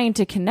trying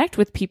to connect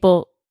with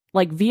people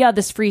like via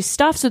this free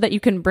stuff so that you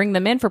can bring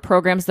them in for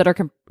programs that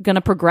are going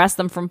to progress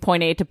them from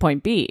point A to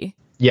point B.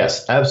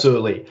 Yes,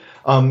 absolutely.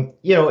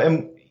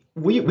 And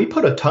we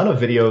put a ton of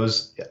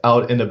videos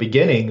out in the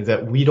beginning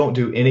that we don't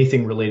do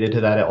anything related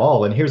to that at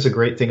all. And here's the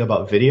great thing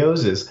about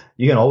videos is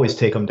you can always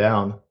take them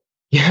down.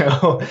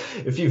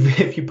 If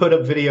you put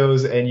up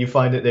videos and you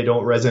find that they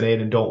don't resonate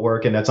and don't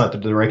work, and that's not the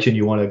direction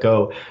you want to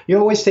go, you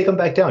always take them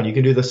back down. You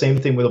can do the same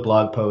thing with a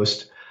blog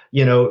post.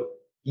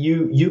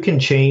 You can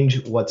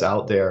change what's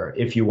out there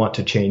if you want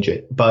to change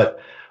it. But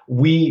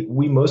we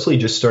mostly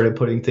just started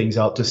putting things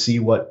out to see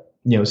what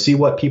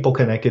people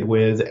connected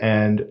with,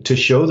 and to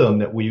show them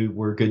that we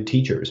were good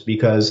teachers.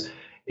 Because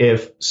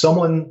if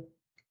someone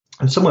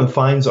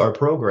finds our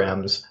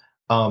programs,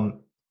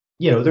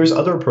 there's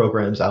other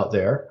programs out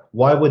there.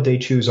 Why would they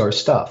choose our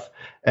stuff?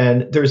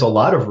 And there's a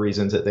lot of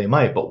reasons that they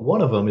might, but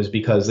one of them is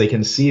because they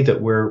can see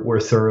that we're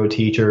thorough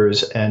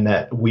teachers, and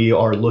that we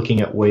are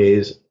looking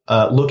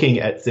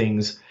at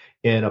things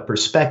in a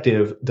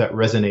perspective that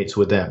resonates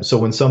with them. So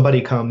when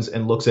somebody comes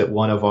and looks at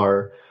one of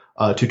our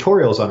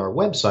tutorials on our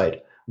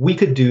website, we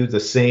could do the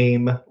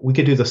same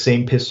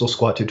pistol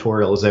squat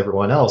tutorial as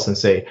everyone else and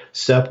say,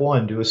 step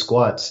 1, do a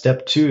squat.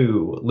 Step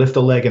 2, lift a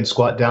leg and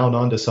squat down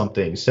onto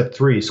something. Step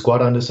 3,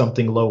 squat onto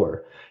something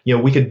lower.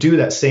 We could do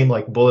that same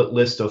like bullet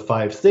list of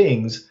 5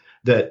 things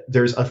that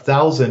there's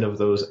 1,000 of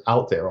those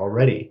out there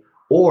already.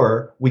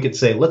 Or we could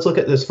say, let's look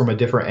at this from a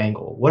different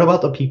angle. What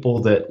about the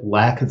people that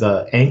lack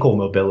the ankle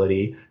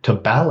mobility to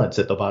balance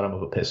at the bottom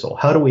of a pistol?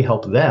 How do we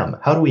help them?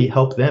 How do we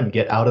help them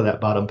get out of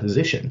that bottom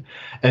position?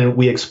 And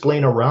we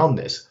explain around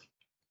this.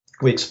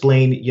 We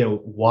explain,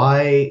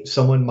 why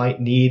someone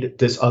might need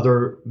this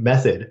other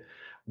method,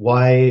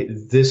 why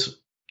this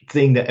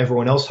thing that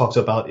everyone else talks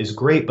about is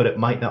great, but it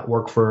might not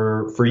work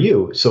for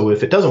you. So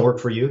if it doesn't work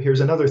for you, here's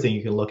another thing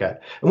you can look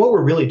at. And what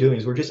we're really doing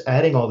is we're just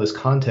adding all this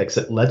context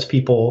that lets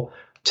people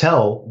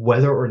tell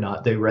whether or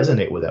not they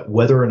resonate with it,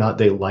 whether or not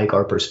they like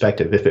our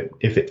perspective,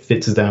 if it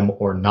fits them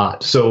or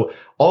not. So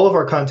all of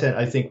our content,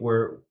 I think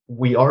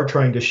we are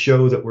trying to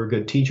show that we're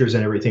good teachers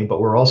and everything,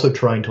 but we're also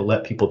trying to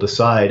let people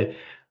decide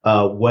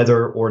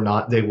whether or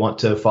not they want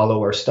to follow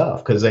our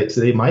stuff, because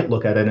they might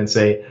look at it and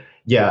say,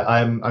 yeah,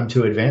 I'm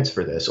too advanced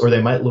for this. Or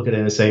they might look at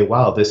it and say,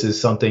 wow, this is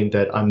something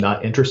that I'm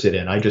not interested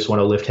in. I just want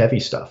to lift heavy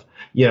stuff,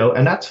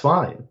 and that's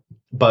fine.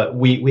 But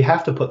we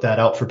have to put that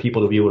out for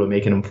people to be able to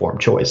make an informed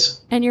choice.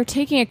 And you're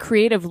taking a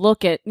creative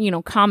look at,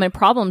 common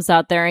problems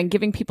out there and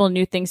giving people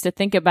new things to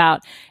think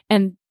about.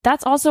 And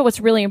that's also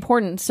what's really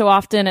important. So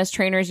often as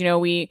trainers,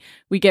 we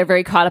get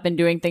very caught up in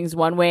doing things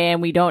one way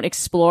and we don't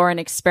explore and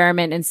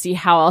experiment and see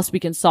how else we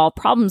can solve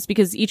problems,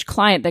 because each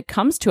client that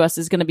comes to us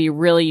is going to be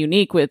really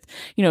unique with,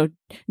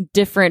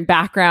 different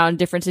background,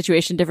 different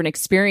situation, different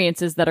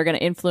experiences that are going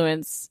to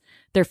influence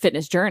their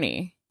fitness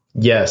journey.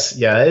 Yes.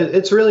 Yeah.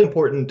 It's really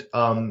important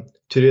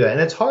to do that.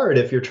 And it's hard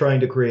if you're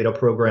trying to create a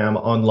program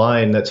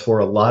online that's for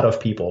a lot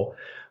of people.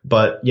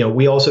 But,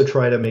 we also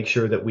try to make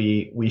sure that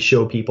we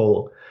show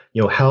people,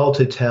 how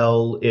to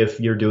tell if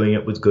you're doing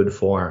it with good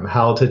form,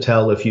 how to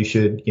tell if you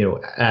should,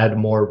 add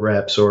more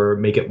reps or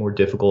make it more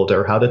difficult,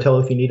 or how to tell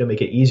if you need to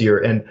make it easier.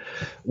 And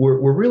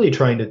we're really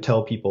trying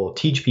to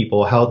teach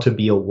people how to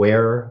be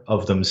aware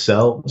of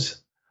themselves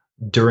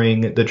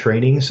during the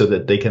training so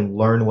that they can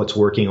learn what's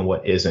working and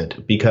what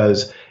isn't.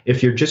 Because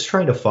if you're just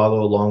trying to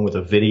follow along with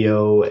a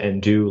video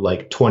and do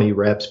like 20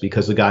 reps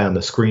because the guy on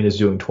the screen is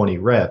doing 20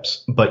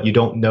 reps, but you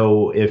don't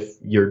know if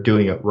you're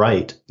doing it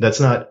right,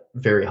 that's not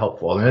very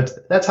helpful. And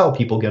that's how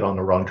people get on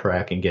the wrong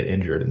track and get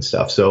injured and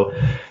stuff. So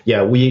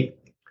yeah,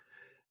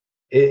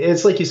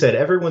 it's like you said,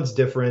 everyone's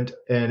different,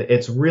 and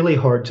it's really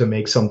hard to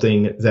make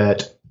something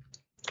that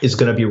is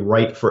going to be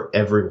right for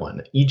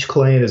everyone. Each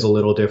client is a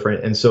little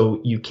different. And so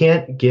you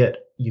can't get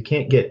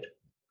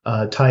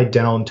tied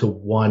down to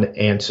one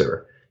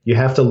answer. You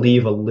have to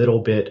leave a little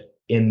bit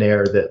in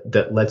there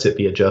that lets it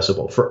be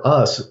adjustable. For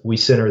us, we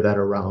center that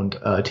around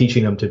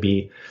teaching them to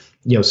be,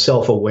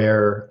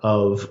 self-aware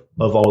of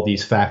all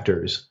these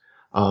factors.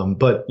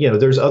 But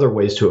there's other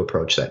ways to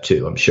approach that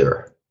too, I'm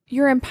sure.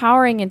 You're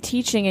empowering and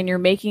teaching, and you're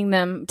making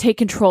them take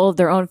control of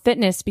their own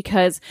fitness,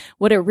 because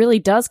what it really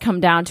does come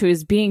down to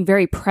is being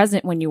very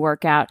present when you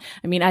work out.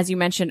 I mean, as you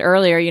mentioned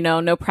earlier,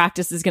 no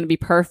practice is going to be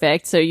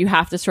perfect. So you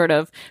have to sort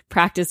of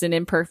practice in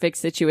imperfect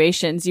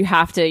situations. You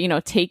have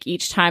to, take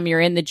each time you're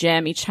in the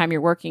gym, each time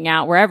you're working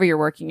out, wherever you're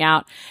working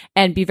out,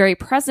 and be very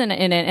present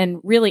in it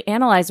and really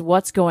analyze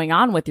what's going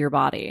on with your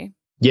body.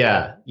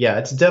 Yeah,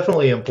 it's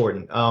definitely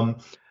important.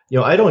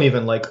 I don't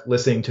even like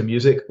listening to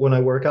music when I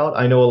work out.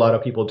 I know a lot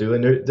of people do,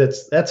 and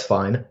that's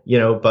fine,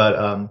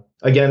 but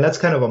again, that's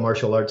kind of a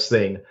martial arts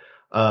thing.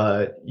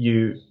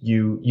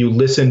 You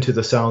listen to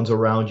the sounds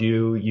around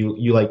you.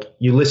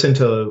 You listen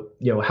to,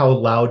 how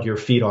loud your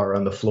feet are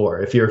on the floor.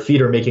 If your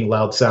feet are making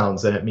loud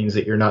sounds, then it means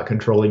that you're not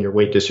controlling your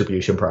weight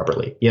distribution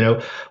properly.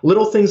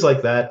 Little things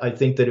like that. I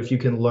think that if you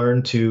can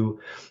learn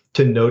to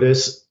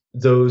notice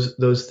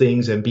those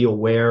things and be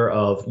aware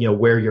of,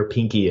 where your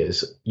pinky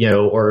is,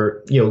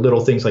 or,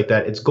 little things like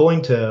that, it's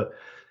going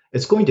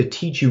to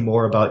teach you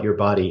more about your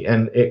body,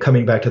 and it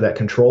coming back to that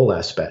control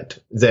aspect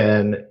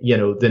than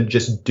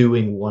just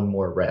doing one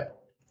more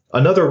rep.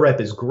 Another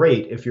rep is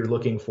great if you're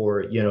looking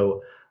for,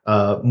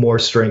 more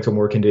strength or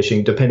more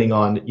conditioning, depending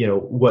on,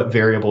 what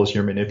variables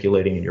you're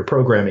manipulating in your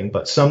programming.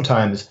 But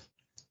sometimes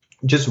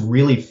just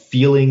really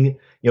feeling,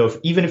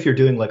 even if you're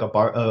doing like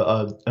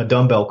a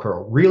dumbbell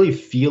curl, really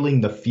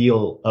feeling the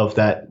feel of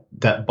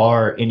that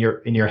bar in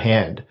your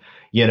hand,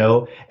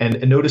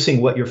 and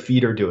noticing what your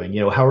feet are doing.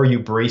 How are you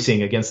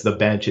bracing against the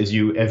bench as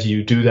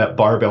you do that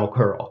barbell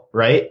curl,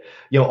 right?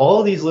 All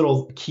of these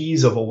little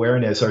keys of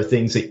awareness are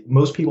things that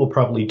most people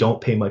probably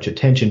don't pay much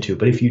attention to,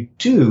 but if you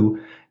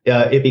do,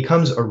 it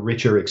becomes a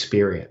richer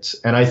experience.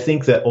 And I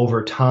think that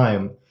over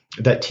time,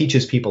 that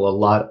teaches people a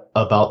lot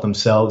about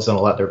themselves and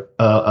a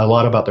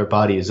lot about their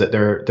bodies that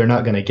they're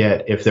not going to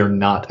get if they're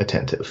not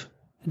attentive.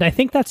 And I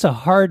think that's a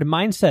hard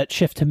mindset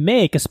shift to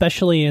make,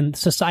 especially in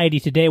society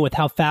today with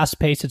how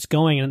fast-paced it's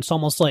going. And it's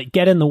almost like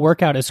get in the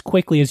workout as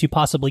quickly as you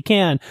possibly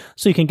can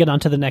so you can get on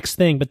to the next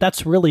thing. But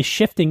that's really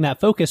shifting that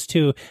focus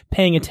to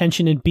paying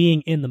attention and being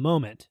in the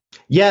moment.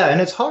 Yeah,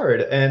 and it's hard.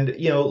 And,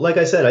 like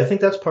I said, I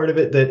think that's part of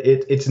it, that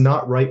it's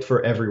not right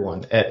for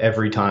everyone at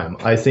every time.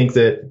 I think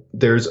that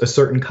there's a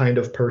certain kind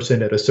of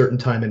person at a certain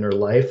time in their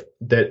life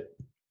that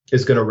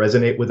is going to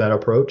resonate with that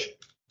approach,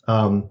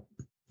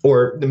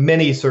 or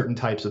many certain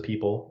types of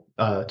people,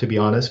 to be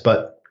honest.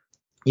 But,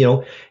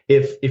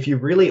 if you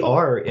really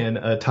are in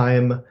a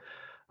time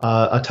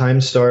a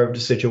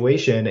time-starved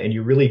situation and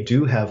you really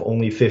do have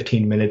only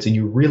 15 minutes and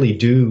you really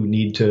do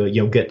need to,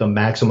 get the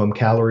maximum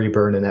calorie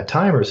burn in that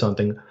time or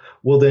something,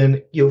 well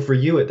then, for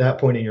you at that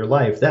point in your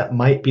life, that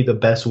might be the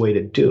best way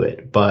to do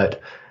it.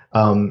 But,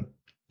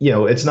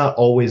 it's not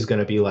always going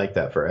to be like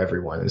that for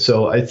everyone. And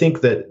so I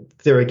think that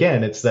there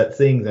again, it's that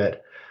thing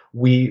that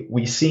we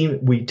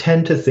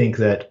tend to think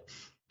that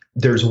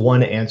there's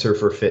one answer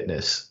for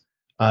fitness.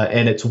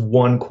 And it's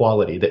one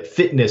quality, that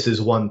fitness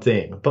is one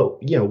thing.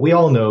 But, we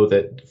all know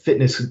that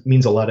fitness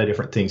means a lot of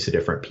different things to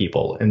different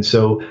people. And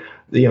so,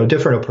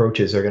 different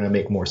approaches are going to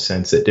make more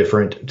sense at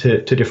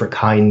to different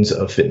kinds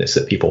of fitness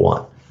that people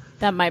want.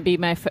 That might be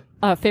my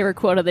favorite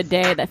quote of the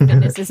day, that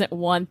fitness isn't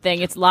one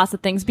thing. It's lots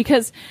of things,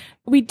 because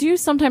we do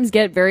sometimes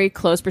get very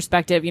close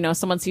perspective.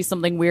 Someone sees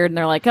something weird and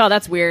they're like, oh,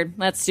 that's weird.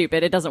 That's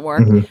stupid. It doesn't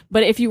work. Mm-hmm.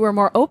 But if you were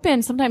more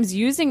open, sometimes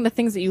using the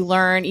things that you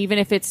learn, even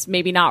if it's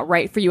maybe not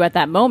right for you at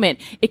that moment,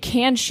 it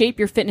can shape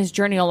your fitness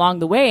journey along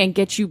the way and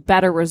get you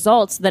better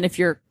results than if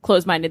you're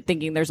closed-minded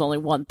thinking there's only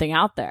one thing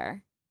out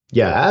there.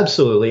 Yeah,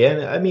 absolutely.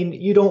 And I mean,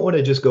 you don't want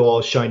to just go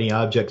all shiny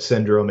object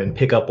syndrome and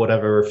pick up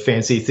whatever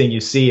fancy thing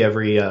you see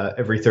every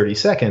 30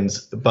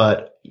 seconds.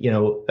 But,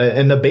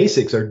 and the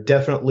basics are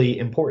definitely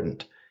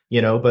important,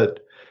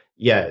 but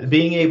yeah,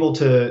 being able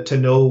to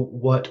know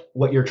what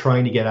you're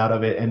trying to get out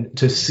of it and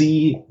to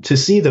see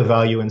the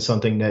value in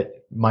something that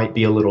might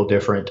be a little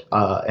different,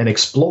 and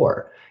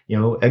explore.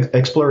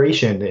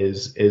 Exploration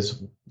is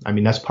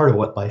that's part of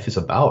what life is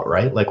about,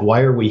 right? Like,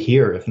 why are we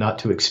here if not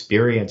to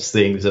experience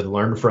things and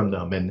learn from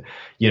them and,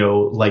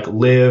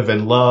 live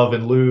and love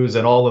and lose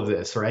and all of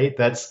this, right?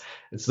 It's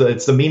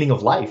the meaning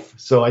of life.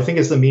 So I think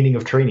it's the meaning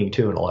of training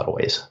too, in a lot of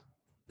ways.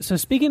 So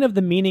speaking of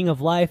the meaning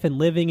of life and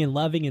living and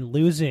loving and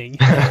losing,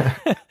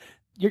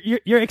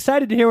 you're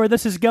excited to hear where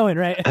this is going,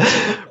 right?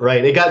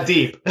 Right. It got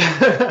deep.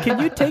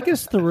 Can you take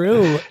us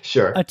through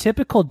Sure. a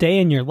typical day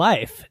in your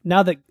life?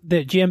 Now that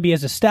the GMB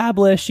is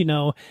established,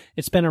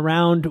 it's been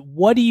around.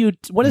 What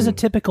does a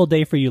typical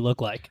day for you look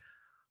like?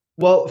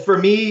 Well, for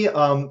me,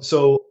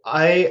 so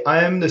I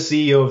am the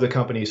CEO of the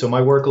company, so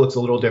my work looks a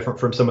little different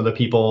from some of the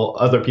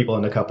other people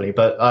in the company.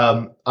 But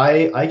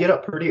I get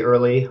up pretty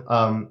early.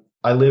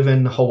 I live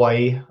in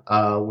Hawaii,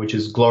 which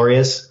is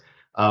glorious.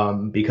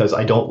 Because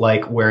I don't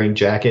like wearing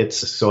jackets,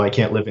 so I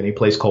can't live any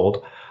place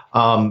cold.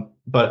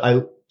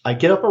 But I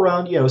get up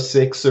around,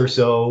 6 or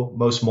so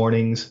most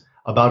mornings,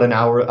 about an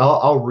hour.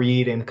 I'll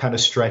read and kind of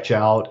stretch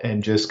out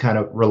and just kind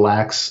of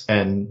relax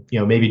and,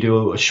 maybe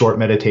do a short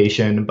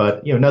meditation,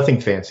 but,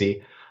 nothing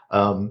fancy.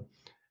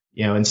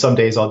 And some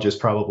days I'll just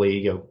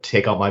probably,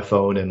 take out my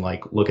phone and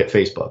look at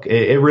Facebook.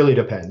 It really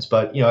depends.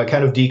 But, I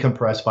kind of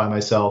decompress by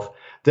myself.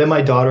 Then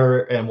my daughter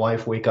and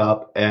wife wake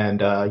up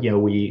and,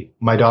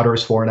 my daughter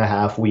is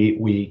 4.5.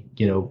 We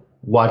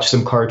watch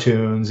some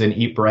cartoons and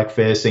eat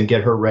breakfast and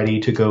get her ready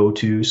to go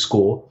to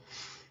school.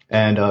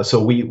 And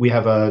so we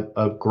have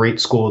a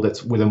great school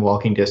that's within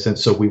walking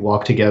distance. So we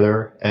walk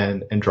together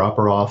and drop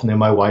her off. And then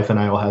my wife and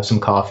I will have some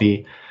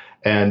coffee.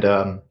 And,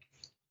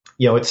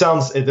 it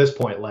sounds at this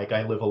point like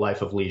I live a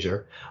life of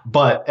leisure.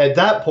 But at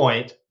that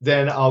point,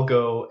 then I'll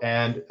go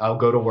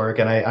to work.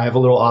 And I have a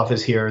little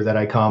office here that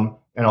I come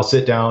and I'll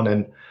sit down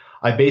and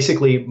I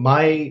basically,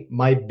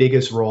 my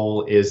biggest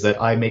role is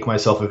that I make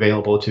myself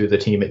available to the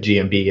team at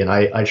GMB and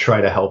I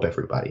try to help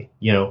everybody.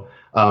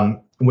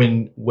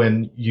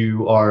 When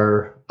you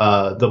are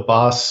the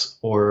boss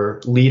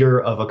or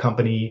leader of a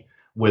company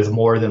with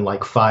more than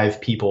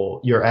 5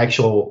 people, your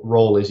actual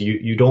role is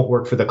you don't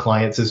work for the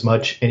clients as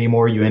much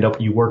anymore.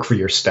 You work for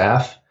your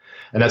staff.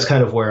 And that's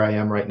kind of where I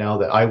am right now,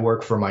 that I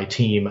work for my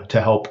team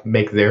to help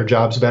make their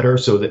jobs better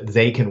so that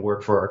they can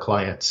work for our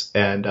clients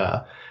and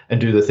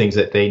do the things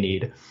that they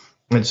need.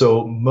 And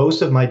so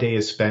most of my day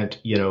is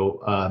spent,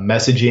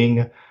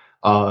 messaging,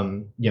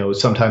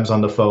 sometimes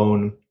on the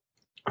phone,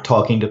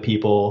 talking to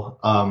people,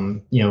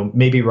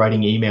 maybe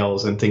writing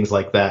emails and things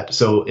like that.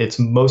 So it's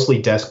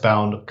mostly desk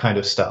bound kind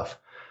of stuff,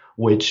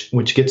 which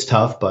gets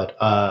tough. But,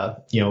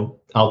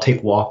 I'll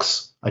take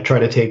walks. I try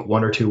to take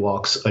 1 or 2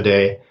 walks a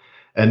day.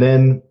 And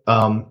then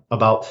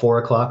about 4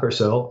 o'clock or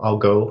so, I'll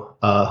go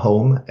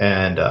home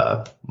and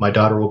my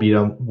daughter will be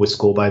done with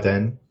school by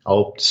then.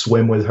 I'll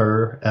swim with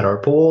her at our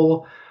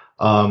pool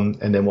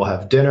and then we'll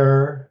have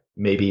dinner,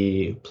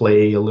 maybe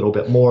play a little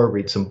bit more,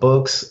 read some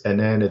books, and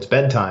then it's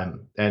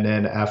bedtime. And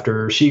then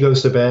after she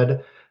goes to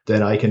bed,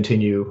 then I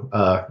continue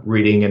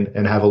reading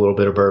and have a little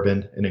bit of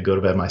bourbon and then go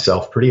to bed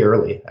myself pretty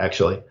early,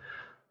 actually.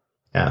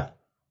 Yeah.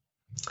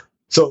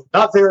 So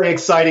not very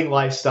exciting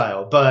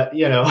lifestyle, but,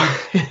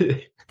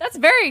 That's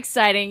very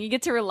exciting. You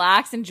get to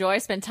relax, enjoy,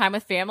 spend time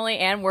with family,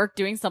 and work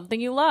doing something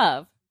you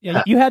love.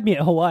 Yeah, you had me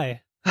at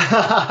Hawaii.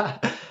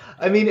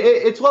 I mean,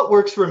 it's what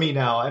works for me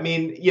now. I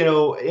mean,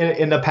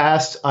 in the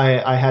past,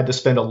 I had to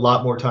spend a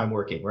lot more time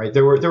working, right?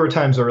 There were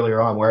times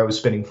earlier on where I was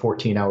spending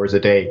 14 hours a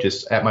day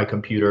just at my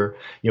computer,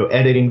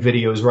 editing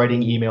videos,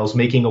 writing emails,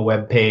 making a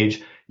web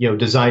page,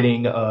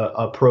 designing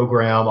a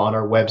program on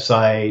our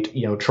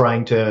website,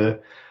 trying to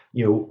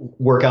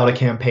work out a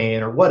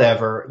campaign or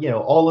whatever,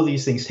 all of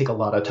these things take a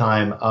lot of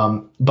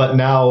time. But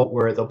now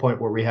we're at the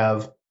point where we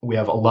have we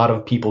have a lot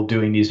of people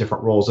doing these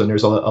different roles, and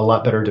there's a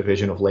lot better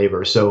division of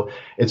labor. So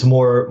it's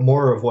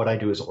more of what I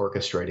do is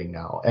orchestrating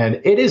now,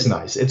 and it is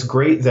nice. It's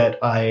great that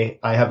I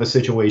have a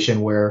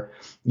situation where,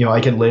 you know,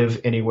 I can live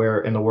anywhere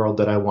in the world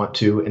that I want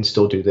to and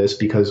still do this,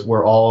 because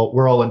we're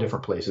all in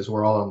different places.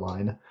 We're all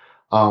online.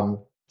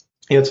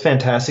 It's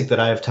fantastic that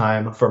I have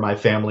time for my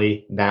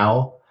family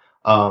now.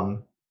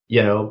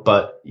 You know,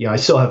 but you know, I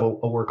still have a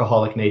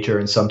workaholic nature,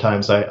 and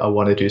sometimes I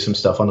want to do some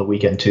stuff on the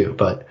weekend too.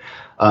 But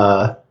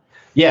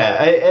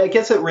yeah, I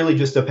guess it really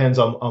just depends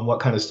on what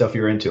kind of stuff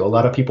you're into. A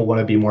lot of people want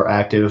to be more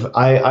active.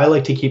 I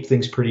like to keep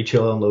things pretty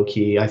chill and low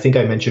key. I think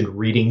I mentioned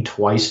reading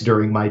twice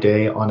during my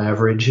day on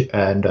average,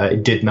 and I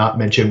did not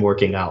mention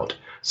working out.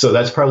 So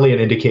that's probably an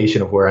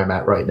indication of where I'm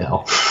at right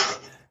now.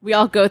 We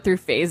all go through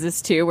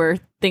phases too, where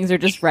things are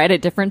just right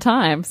at different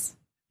times.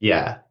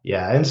 Yeah.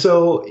 And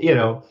so, you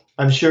know,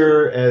 I'm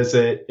sure as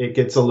it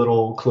gets a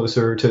little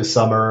closer to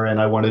summer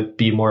and I want to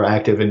be more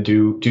active and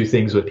do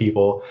things with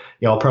people,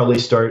 you know, I'll probably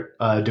start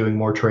doing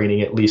more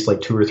training, at least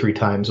like 2 or 3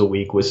 times a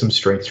week, with some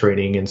strength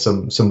training and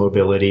some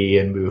mobility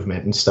and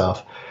movement and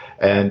stuff.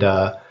 And,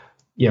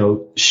 you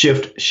know,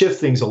 shift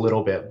things a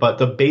little bit. But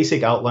the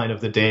basic outline of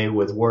the day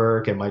with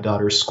work and my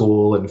daughter's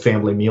school and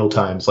family meal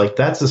times, like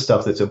that's the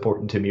stuff that's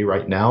important to me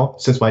right now.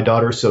 Since my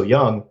daughter's so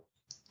young,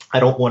 I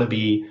don't want to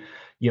be,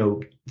 you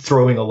know,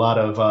 throwing a lot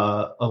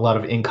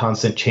of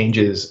inconstant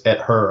changes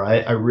at her.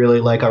 I really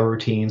like our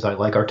routines. I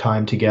like our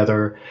time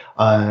together.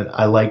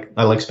 I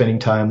like spending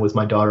time with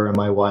my daughter and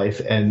my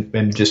wife,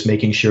 and just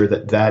making sure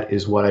that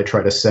is what I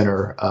try to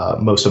center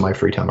most of my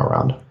free time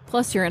around.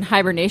 Plus, you're in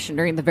hibernation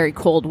during the very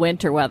cold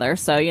winter weather,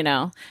 so you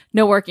know,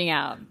 no working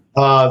out.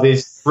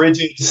 These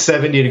frigid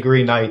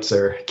 70-degree nights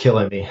are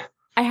killing me.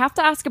 I have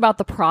to ask about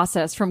the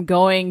process from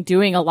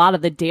doing a lot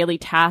of the daily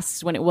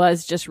tasks when it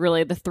was just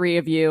really the 3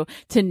 of you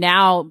to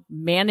now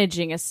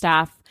managing a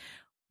staff.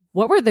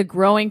 What were the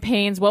growing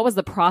pains? What was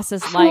the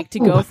process like to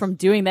go from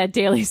doing that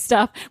daily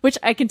stuff, which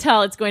I can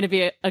tell it's going to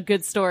be a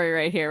good story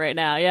right here, right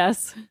now.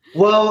 Yes.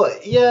 Well,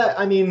 yeah,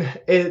 I mean,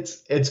 it's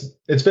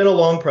been a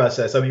long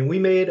process. I mean, we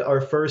made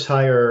our first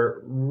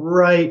hire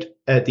right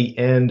at the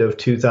end of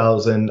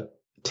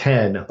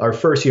 2010, our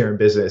first year in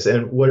business.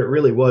 And what it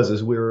really was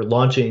is we were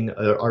launching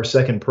our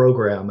second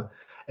program,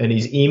 and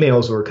these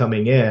emails were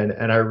coming in,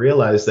 and I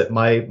realized that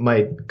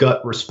my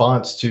gut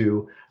response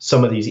to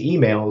some of these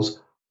emails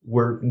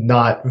were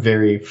not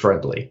very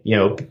friendly. You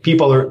know,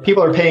 people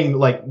are paying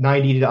like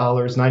 $90,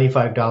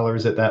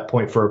 $95 at that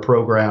point for a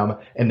program,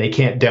 and they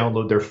can't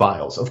download their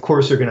files. Of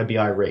course they're going to be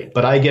irate,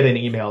 but I get an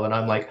email and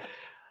I'm like,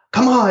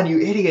 come on,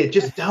 you idiot,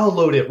 just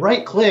download it,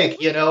 right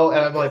click, you know? And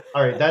I'm like,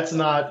 all right, that's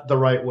not the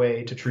right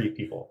way to treat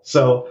people.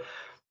 So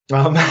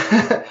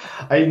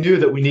I knew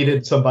that we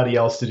needed somebody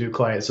else to do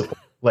client support,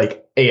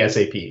 like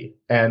ASAP.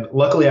 And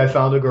luckily I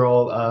found a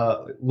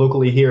girl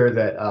locally here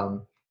that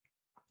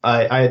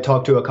I had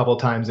talked to a couple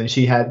of times, and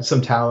she had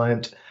some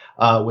talent,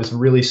 was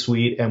really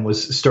sweet, and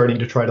was starting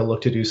to try to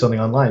look to do something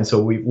online.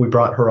 So we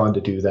brought her on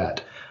to do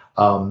that.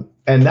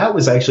 And that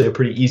was actually a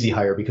pretty easy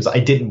hire because I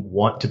didn't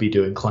want to be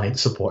doing client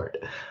support.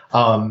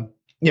 You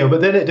know,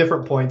 but then at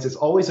different points, it's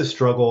always a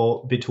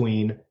struggle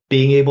between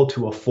being able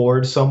to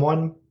afford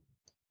someone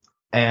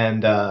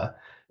and,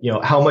 you know,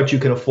 how much you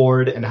can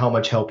afford and how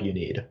much help you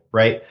need,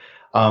 right?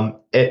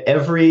 At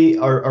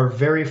our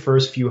very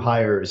first few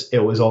hires, it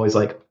was always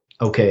like,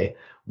 okay,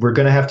 we're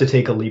going to have to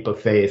take a leap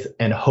of faith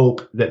and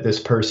hope that this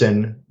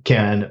person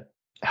can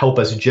help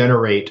us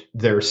generate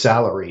their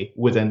salary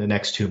within the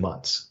next 2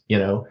 months. You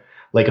know,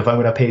 like if I'm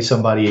going to pay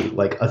somebody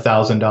like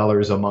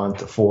 $1,000 a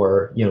month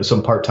for, you know,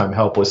 some part-time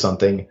help with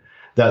something,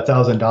 that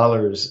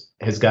 $1,000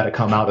 has got to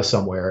come out of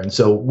somewhere. And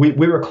so we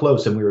were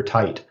close and we were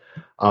tight.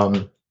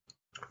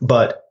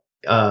 But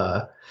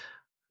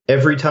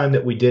every time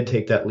that we did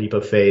take that leap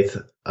of faith,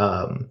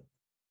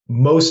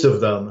 most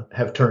of them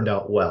have turned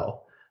out well.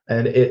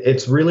 And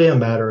it's really a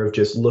matter of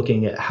just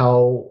looking at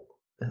how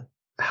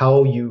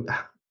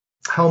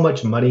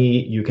much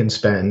money you can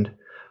spend,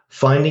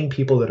 finding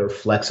people that are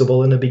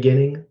flexible in the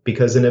beginning,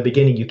 because in the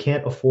beginning you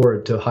can't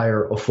afford to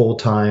hire a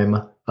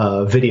full-time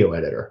video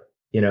editor,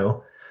 you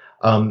know,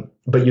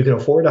 but you can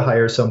afford to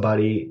hire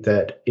somebody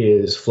that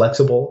is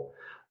flexible,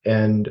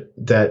 and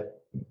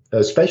that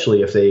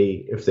especially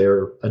if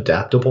they're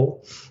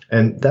adaptable.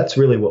 And that's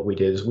really what we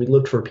did, is we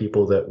looked for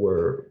people that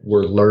were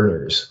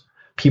learners,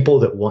 people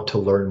that want to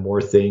learn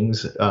more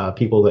things,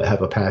 people that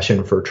have a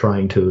passion for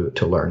trying to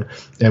learn.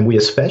 And we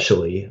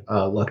especially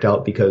lucked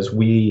out because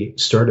we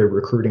started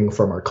recruiting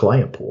from our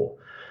client pool.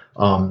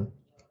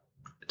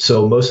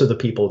 So most of the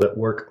people that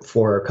work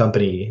for our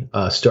company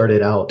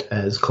started out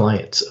as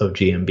clients of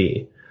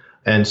GMB.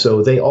 And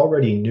so they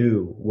already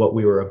knew what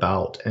we were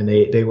about, and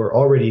they were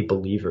already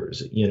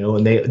believers, you know,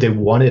 and they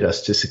wanted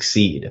us to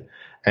succeed.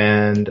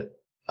 And,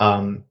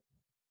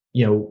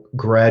 you know,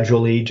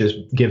 gradually just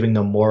giving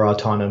them more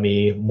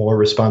autonomy, more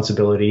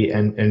responsibility,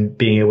 and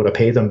being able to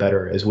pay them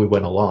better as we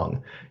went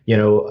along, you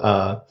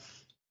know.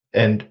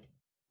 And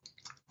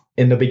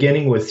in the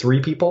beginning with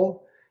 3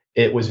 people,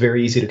 it was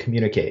very easy to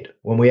communicate.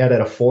 When we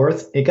added a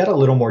 4th, it got a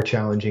little more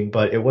challenging,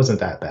 but it wasn't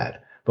that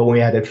bad. But when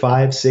we added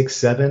 5, 6,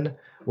 7,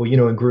 well,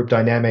 in group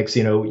dynamics,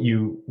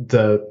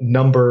 the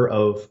number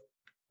of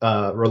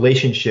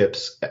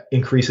relationships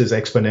increases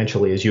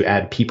exponentially as you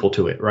add people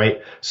to it,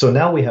 right? So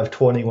now we have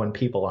 21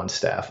 people on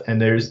staff,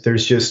 and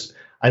there's just,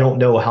 I don't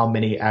know how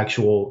many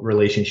actual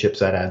relationships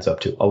that adds up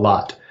to, a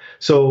lot.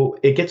 So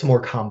it gets more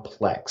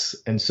complex.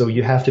 And so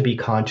you have to be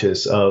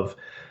conscious of,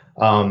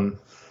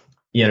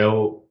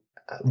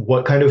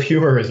 what kind of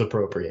humor is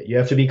appropriate. You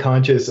have to be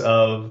conscious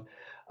of,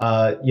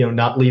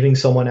 not leaving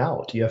someone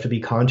out. You have to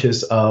be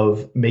conscious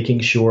of making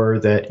sure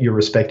that you're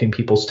respecting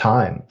people's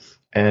time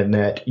and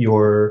that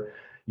you're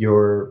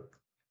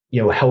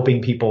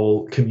helping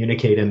people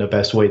communicate in the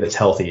best way that's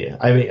healthy.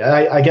 I mean,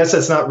 I guess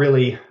it's not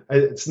really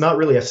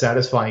a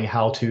satisfying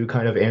how-to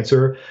kind of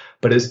answer,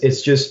 but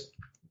it's just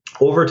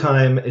over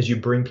time, as you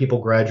bring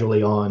people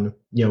gradually on,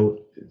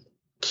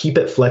 keep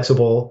it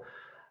flexible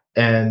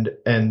and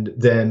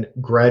then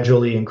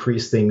gradually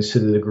increase things to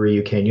the degree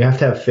you can. You have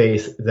to have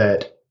faith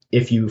that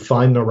if you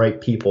find the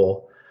right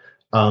people,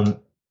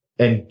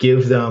 and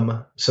give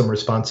them some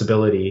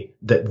responsibility,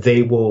 that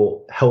they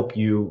will help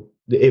you.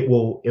 It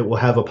will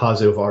have a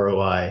positive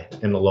ROI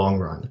in the long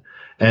run.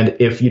 And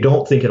if you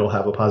don't think it'll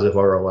have a positive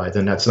ROI,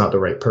 then that's not the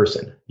right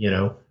person,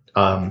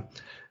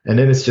 and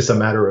then it's just a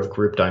matter of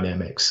group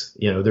dynamics.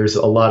 There's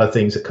a lot of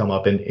things that come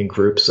up in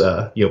groups,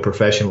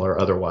 professional or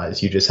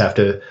otherwise, you just have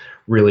to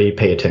really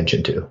pay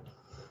attention to.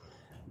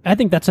 I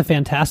think that's a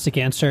fantastic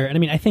answer. And I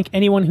mean, I think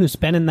anyone who's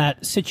been in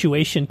that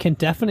situation can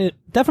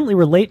definitely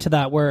relate to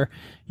that, where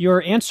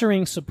you're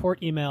answering support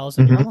emails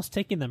and you're almost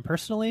taking them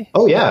personally.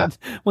 Oh yeah.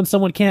 When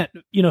someone can't,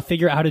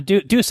 figure out how to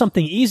do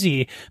something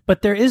easy,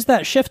 but there is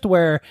that shift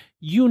where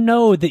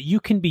that you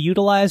can be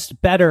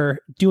utilized better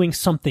doing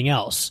something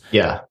else.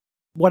 Yeah.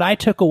 What I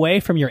took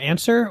away from your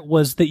answer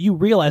was that you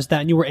realized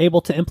that and you were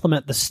able to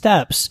implement the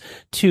steps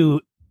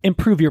to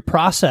improve your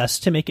process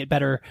to make it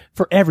better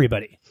for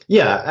everybody.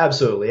 Yeah,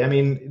 absolutely. I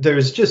mean,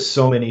 there's just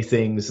so many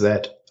things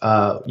that,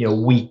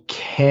 we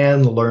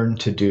can learn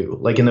to do.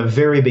 Like in the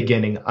very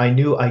beginning, I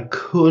knew I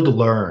could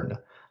learn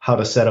how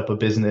to set up a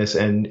business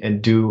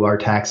and do our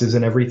taxes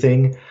and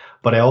everything.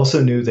 But I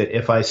also knew that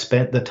if I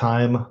spent the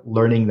time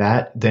learning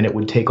that, then it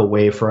would take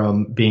away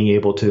from being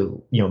able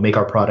to, make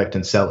our product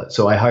and sell it.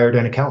 So I hired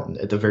an accountant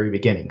at the very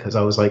beginning because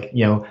I was like,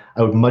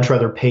 I would much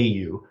rather pay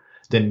you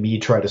than me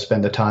try to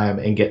spend the time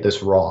and get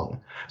this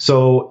wrong.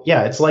 So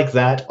yeah, it's like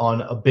that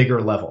on a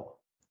bigger level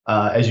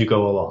as you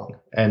go along.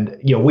 And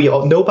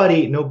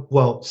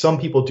some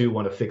people do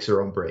want to fix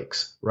their own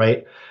brakes,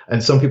 right?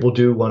 And some people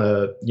do want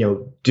to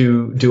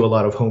do a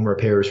lot of home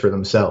repairs for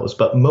themselves.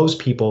 But most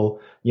people,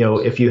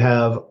 if you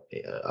have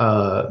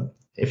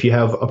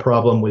a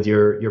problem with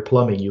your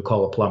plumbing, you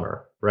call a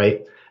plumber,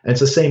 right? And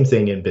it's the same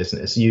thing in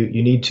business. You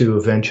need to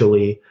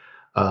eventually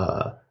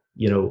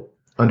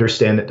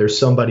understand that there's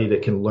somebody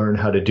that can learn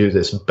how to do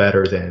this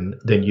better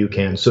than you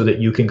can, so that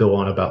you can go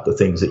on about the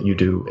things that you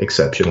do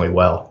exceptionally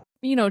well.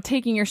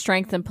 Taking your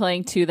strengths and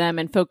playing to them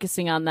and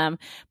focusing on them,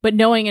 but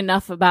knowing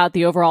enough about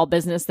the overall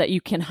business that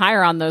you can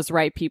hire on those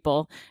right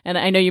people. And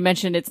I know you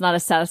mentioned it's not a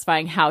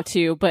satisfying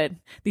how-to, but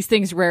these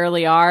things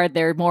rarely are.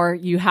 They're more,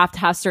 you have to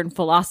have certain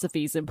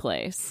philosophies in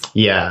place.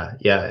 Yeah.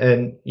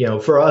 And,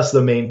 for us,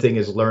 the main thing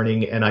is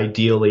learning, and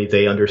ideally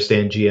they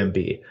understand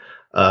GMB,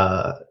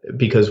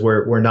 because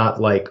we're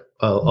not like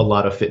a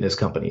lot of fitness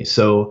companies.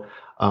 So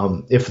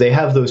if they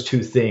have those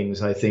two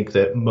things, I think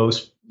that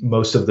most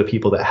of the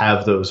people that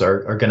have those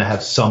are going to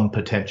have some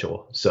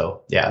potential.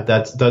 So yeah,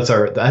 that's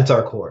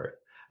our core.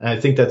 And I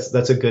think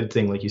that's a good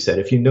thing. Like you said,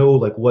 if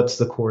like what's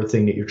the core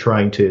thing that you're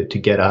trying to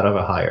get out of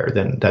a hire,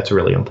 then that's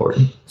really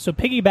important. So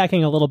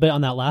piggybacking a little bit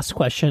on that last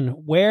question,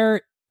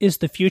 where is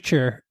the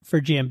future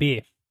for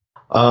GMB?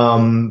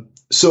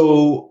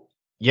 So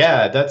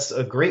yeah, that's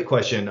a great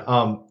question.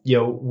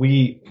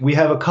 We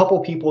have a couple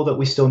people that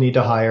we still need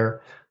to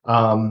hire.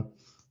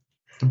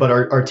 But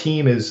our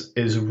team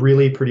is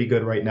really pretty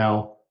good right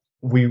now.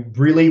 We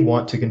really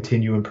want to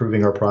continue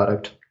improving our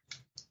product.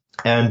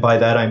 And by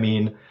that, I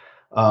mean,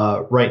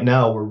 right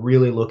now we're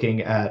really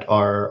looking at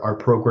our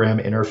program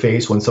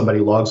interface when somebody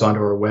logs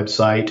onto our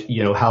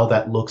website, how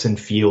that looks and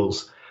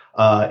feels.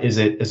 Is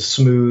it a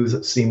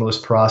smooth, seamless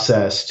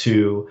process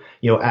to,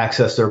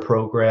 access their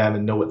program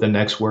and know what the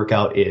next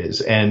workout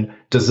is? And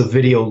does the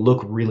video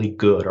look really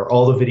good? Are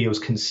all the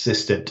videos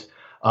consistent?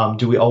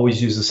 Do we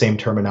always use the same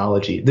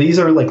terminology? These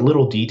are like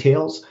little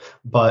details,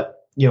 but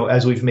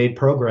as we've made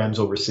programs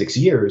over 6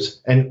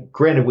 years, and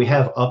granted, we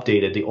have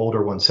updated the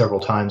older ones several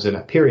times in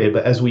that period,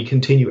 but as we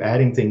continue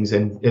adding things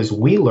and as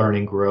we learn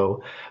and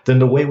grow, then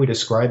the way we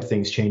describe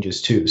things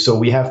changes too. So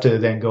we have to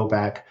then go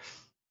back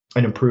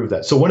and improve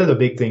that. So one of the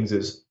big things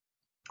is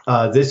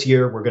this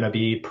year, we're going to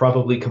be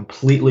probably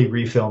completely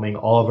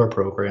refilming all of our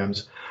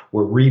programs.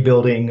 We're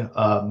rebuilding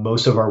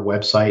most of our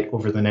website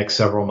over the next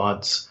several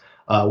months.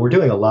 We're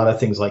doing a lot of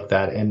things like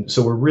that. And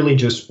so we're really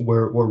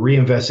we're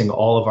reinvesting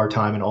all of our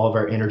time and all of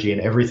our energy and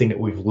everything that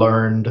we've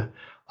learned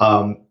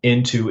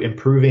into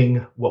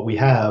improving what we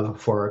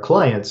have for our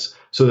clients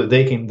so that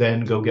they can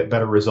then go get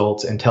better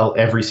results and tell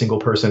every single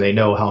person they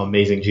know how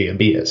amazing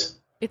GMB is.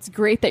 It's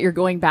great that you're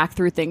going back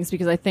through things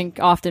because I think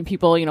often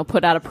people,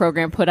 put out a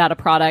program, put out a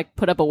product,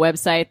 put up a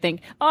website,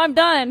 think, oh, I'm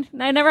done.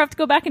 I never have to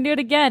go back and do it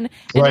again.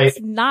 And Right.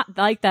 It's not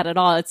like that at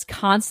all. It's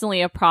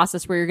constantly a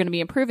process where you're going to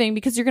be improving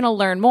because you're going to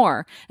learn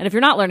more. And if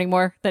you're not learning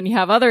more, then you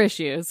have other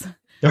issues.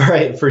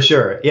 Right, for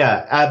sure.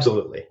 Yeah,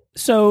 absolutely.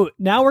 So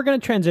now we're going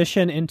to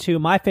transition into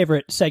my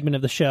favorite segment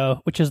of the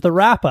show, which is the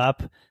wrap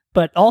up,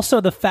 but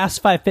also the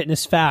Fast 5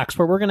 Fitness Facts,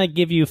 where we're going to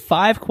give you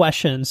 5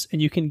 questions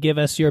and you can give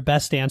us your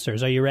best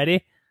answers. Are you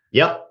ready?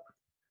 Yep.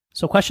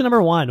 So question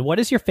number 1, what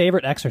is your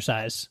favorite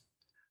exercise?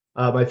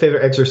 My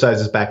favorite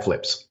exercise is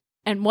backflips,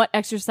 And what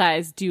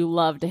exercise do you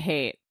love to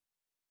hate?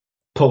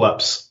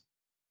 pull-ups,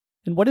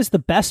 And what is the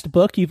best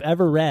book you've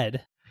ever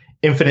read?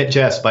 Infinite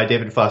Jest by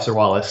David Foster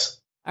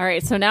Wallace. All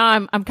right. So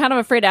now I'm kind of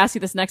afraid to ask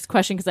you this next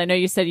question because I know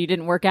you said you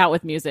didn't work out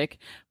with music,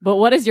 but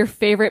what is your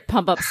favorite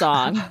pump up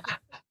song?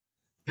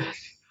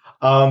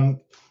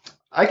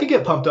 I could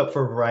get pumped up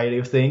for a variety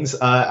of things.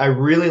 I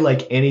really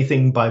like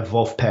anything by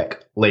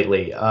Wolfpack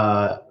lately.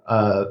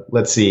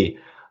 Let's see.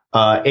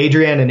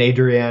 Adrian and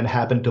Adrienne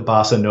Happened to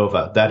Bossa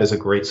Nova. That is a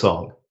great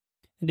song.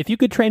 And if you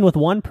could train with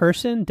one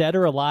person, dead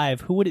or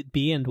alive, who would it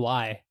be and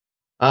why?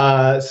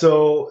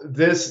 So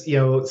this,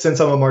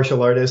 since I'm a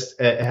martial artist,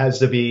 it has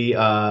to be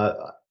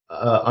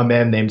a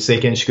man named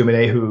Seiken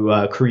Shikumine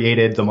who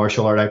created the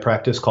martial art I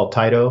practice called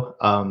Taido.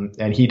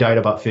 And he died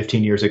about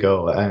 15 years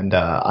ago. And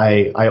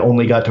I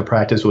only got to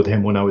practice with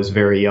him when I was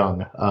very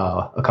young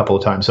a couple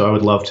of times. So I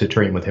would love to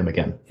train with him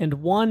again. And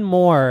one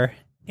more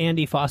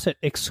Andy Fawcett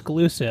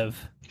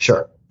exclusive.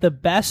 Sure. The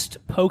best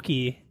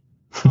pokey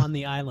on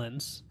the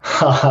islands.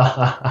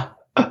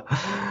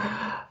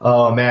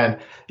 Oh, man.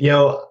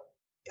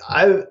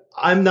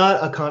 I'm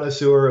not a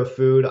connoisseur of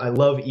food. I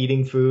love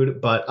eating food,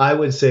 but I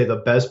would say the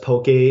best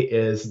poke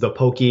is the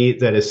poke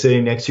that is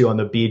sitting next to you on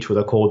the beach with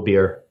a cold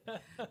beer.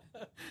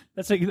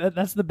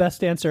 That's the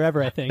best answer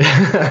ever, I think.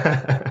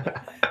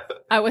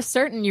 I was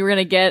certain you were going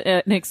to get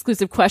an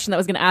exclusive question that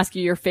was going to ask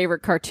you your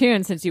favorite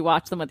cartoon since you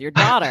watch them with your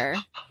daughter.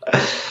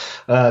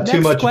 Next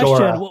Too much question.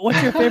 Dora.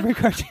 What's your favorite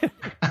cartoon?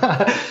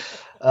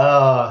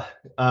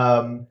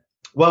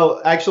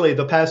 Well, actually,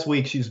 the past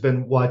week she's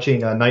been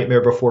watching A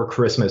Nightmare Before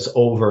Christmas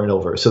over and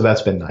over, so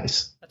that's been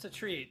nice. That's a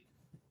treat.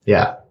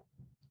 Yeah.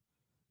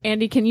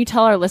 Andy, can you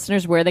tell our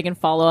listeners where they can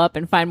follow up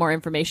and find more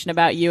information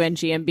about you and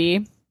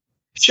GMB?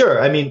 Sure.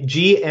 I mean,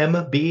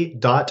 gmb.io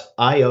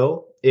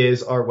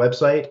is our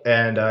website,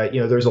 and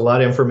there's a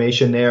lot of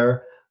information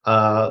there.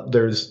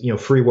 There's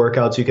free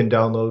workouts you can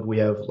download. We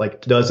have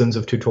like dozens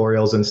of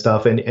tutorials and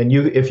stuff. And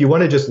if you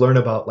want to just learn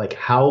about like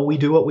how we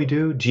do what we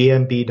do,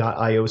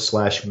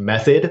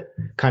 gmb.io/method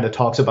kind of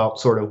talks about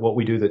sort of what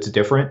we do that's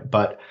different.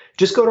 But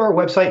just go to our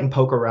website and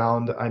poke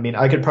around. I mean,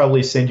 I could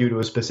probably send you to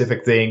a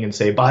specific thing and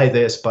say buy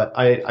this, but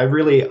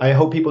I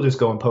hope people just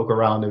go and poke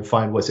around and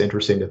find what's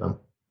interesting to them.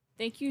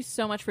 Thank you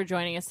so much for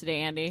joining us today,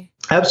 Andy.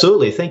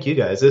 Absolutely. Thank you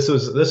guys. This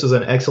was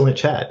an excellent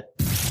chat.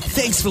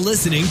 Thanks for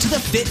listening to the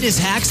Fitness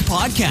Hacks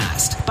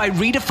Podcast by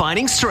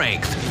Redefining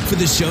Strength. For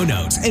the show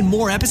notes and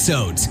more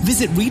episodes,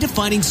 visit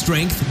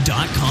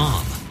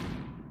redefiningstrength.com.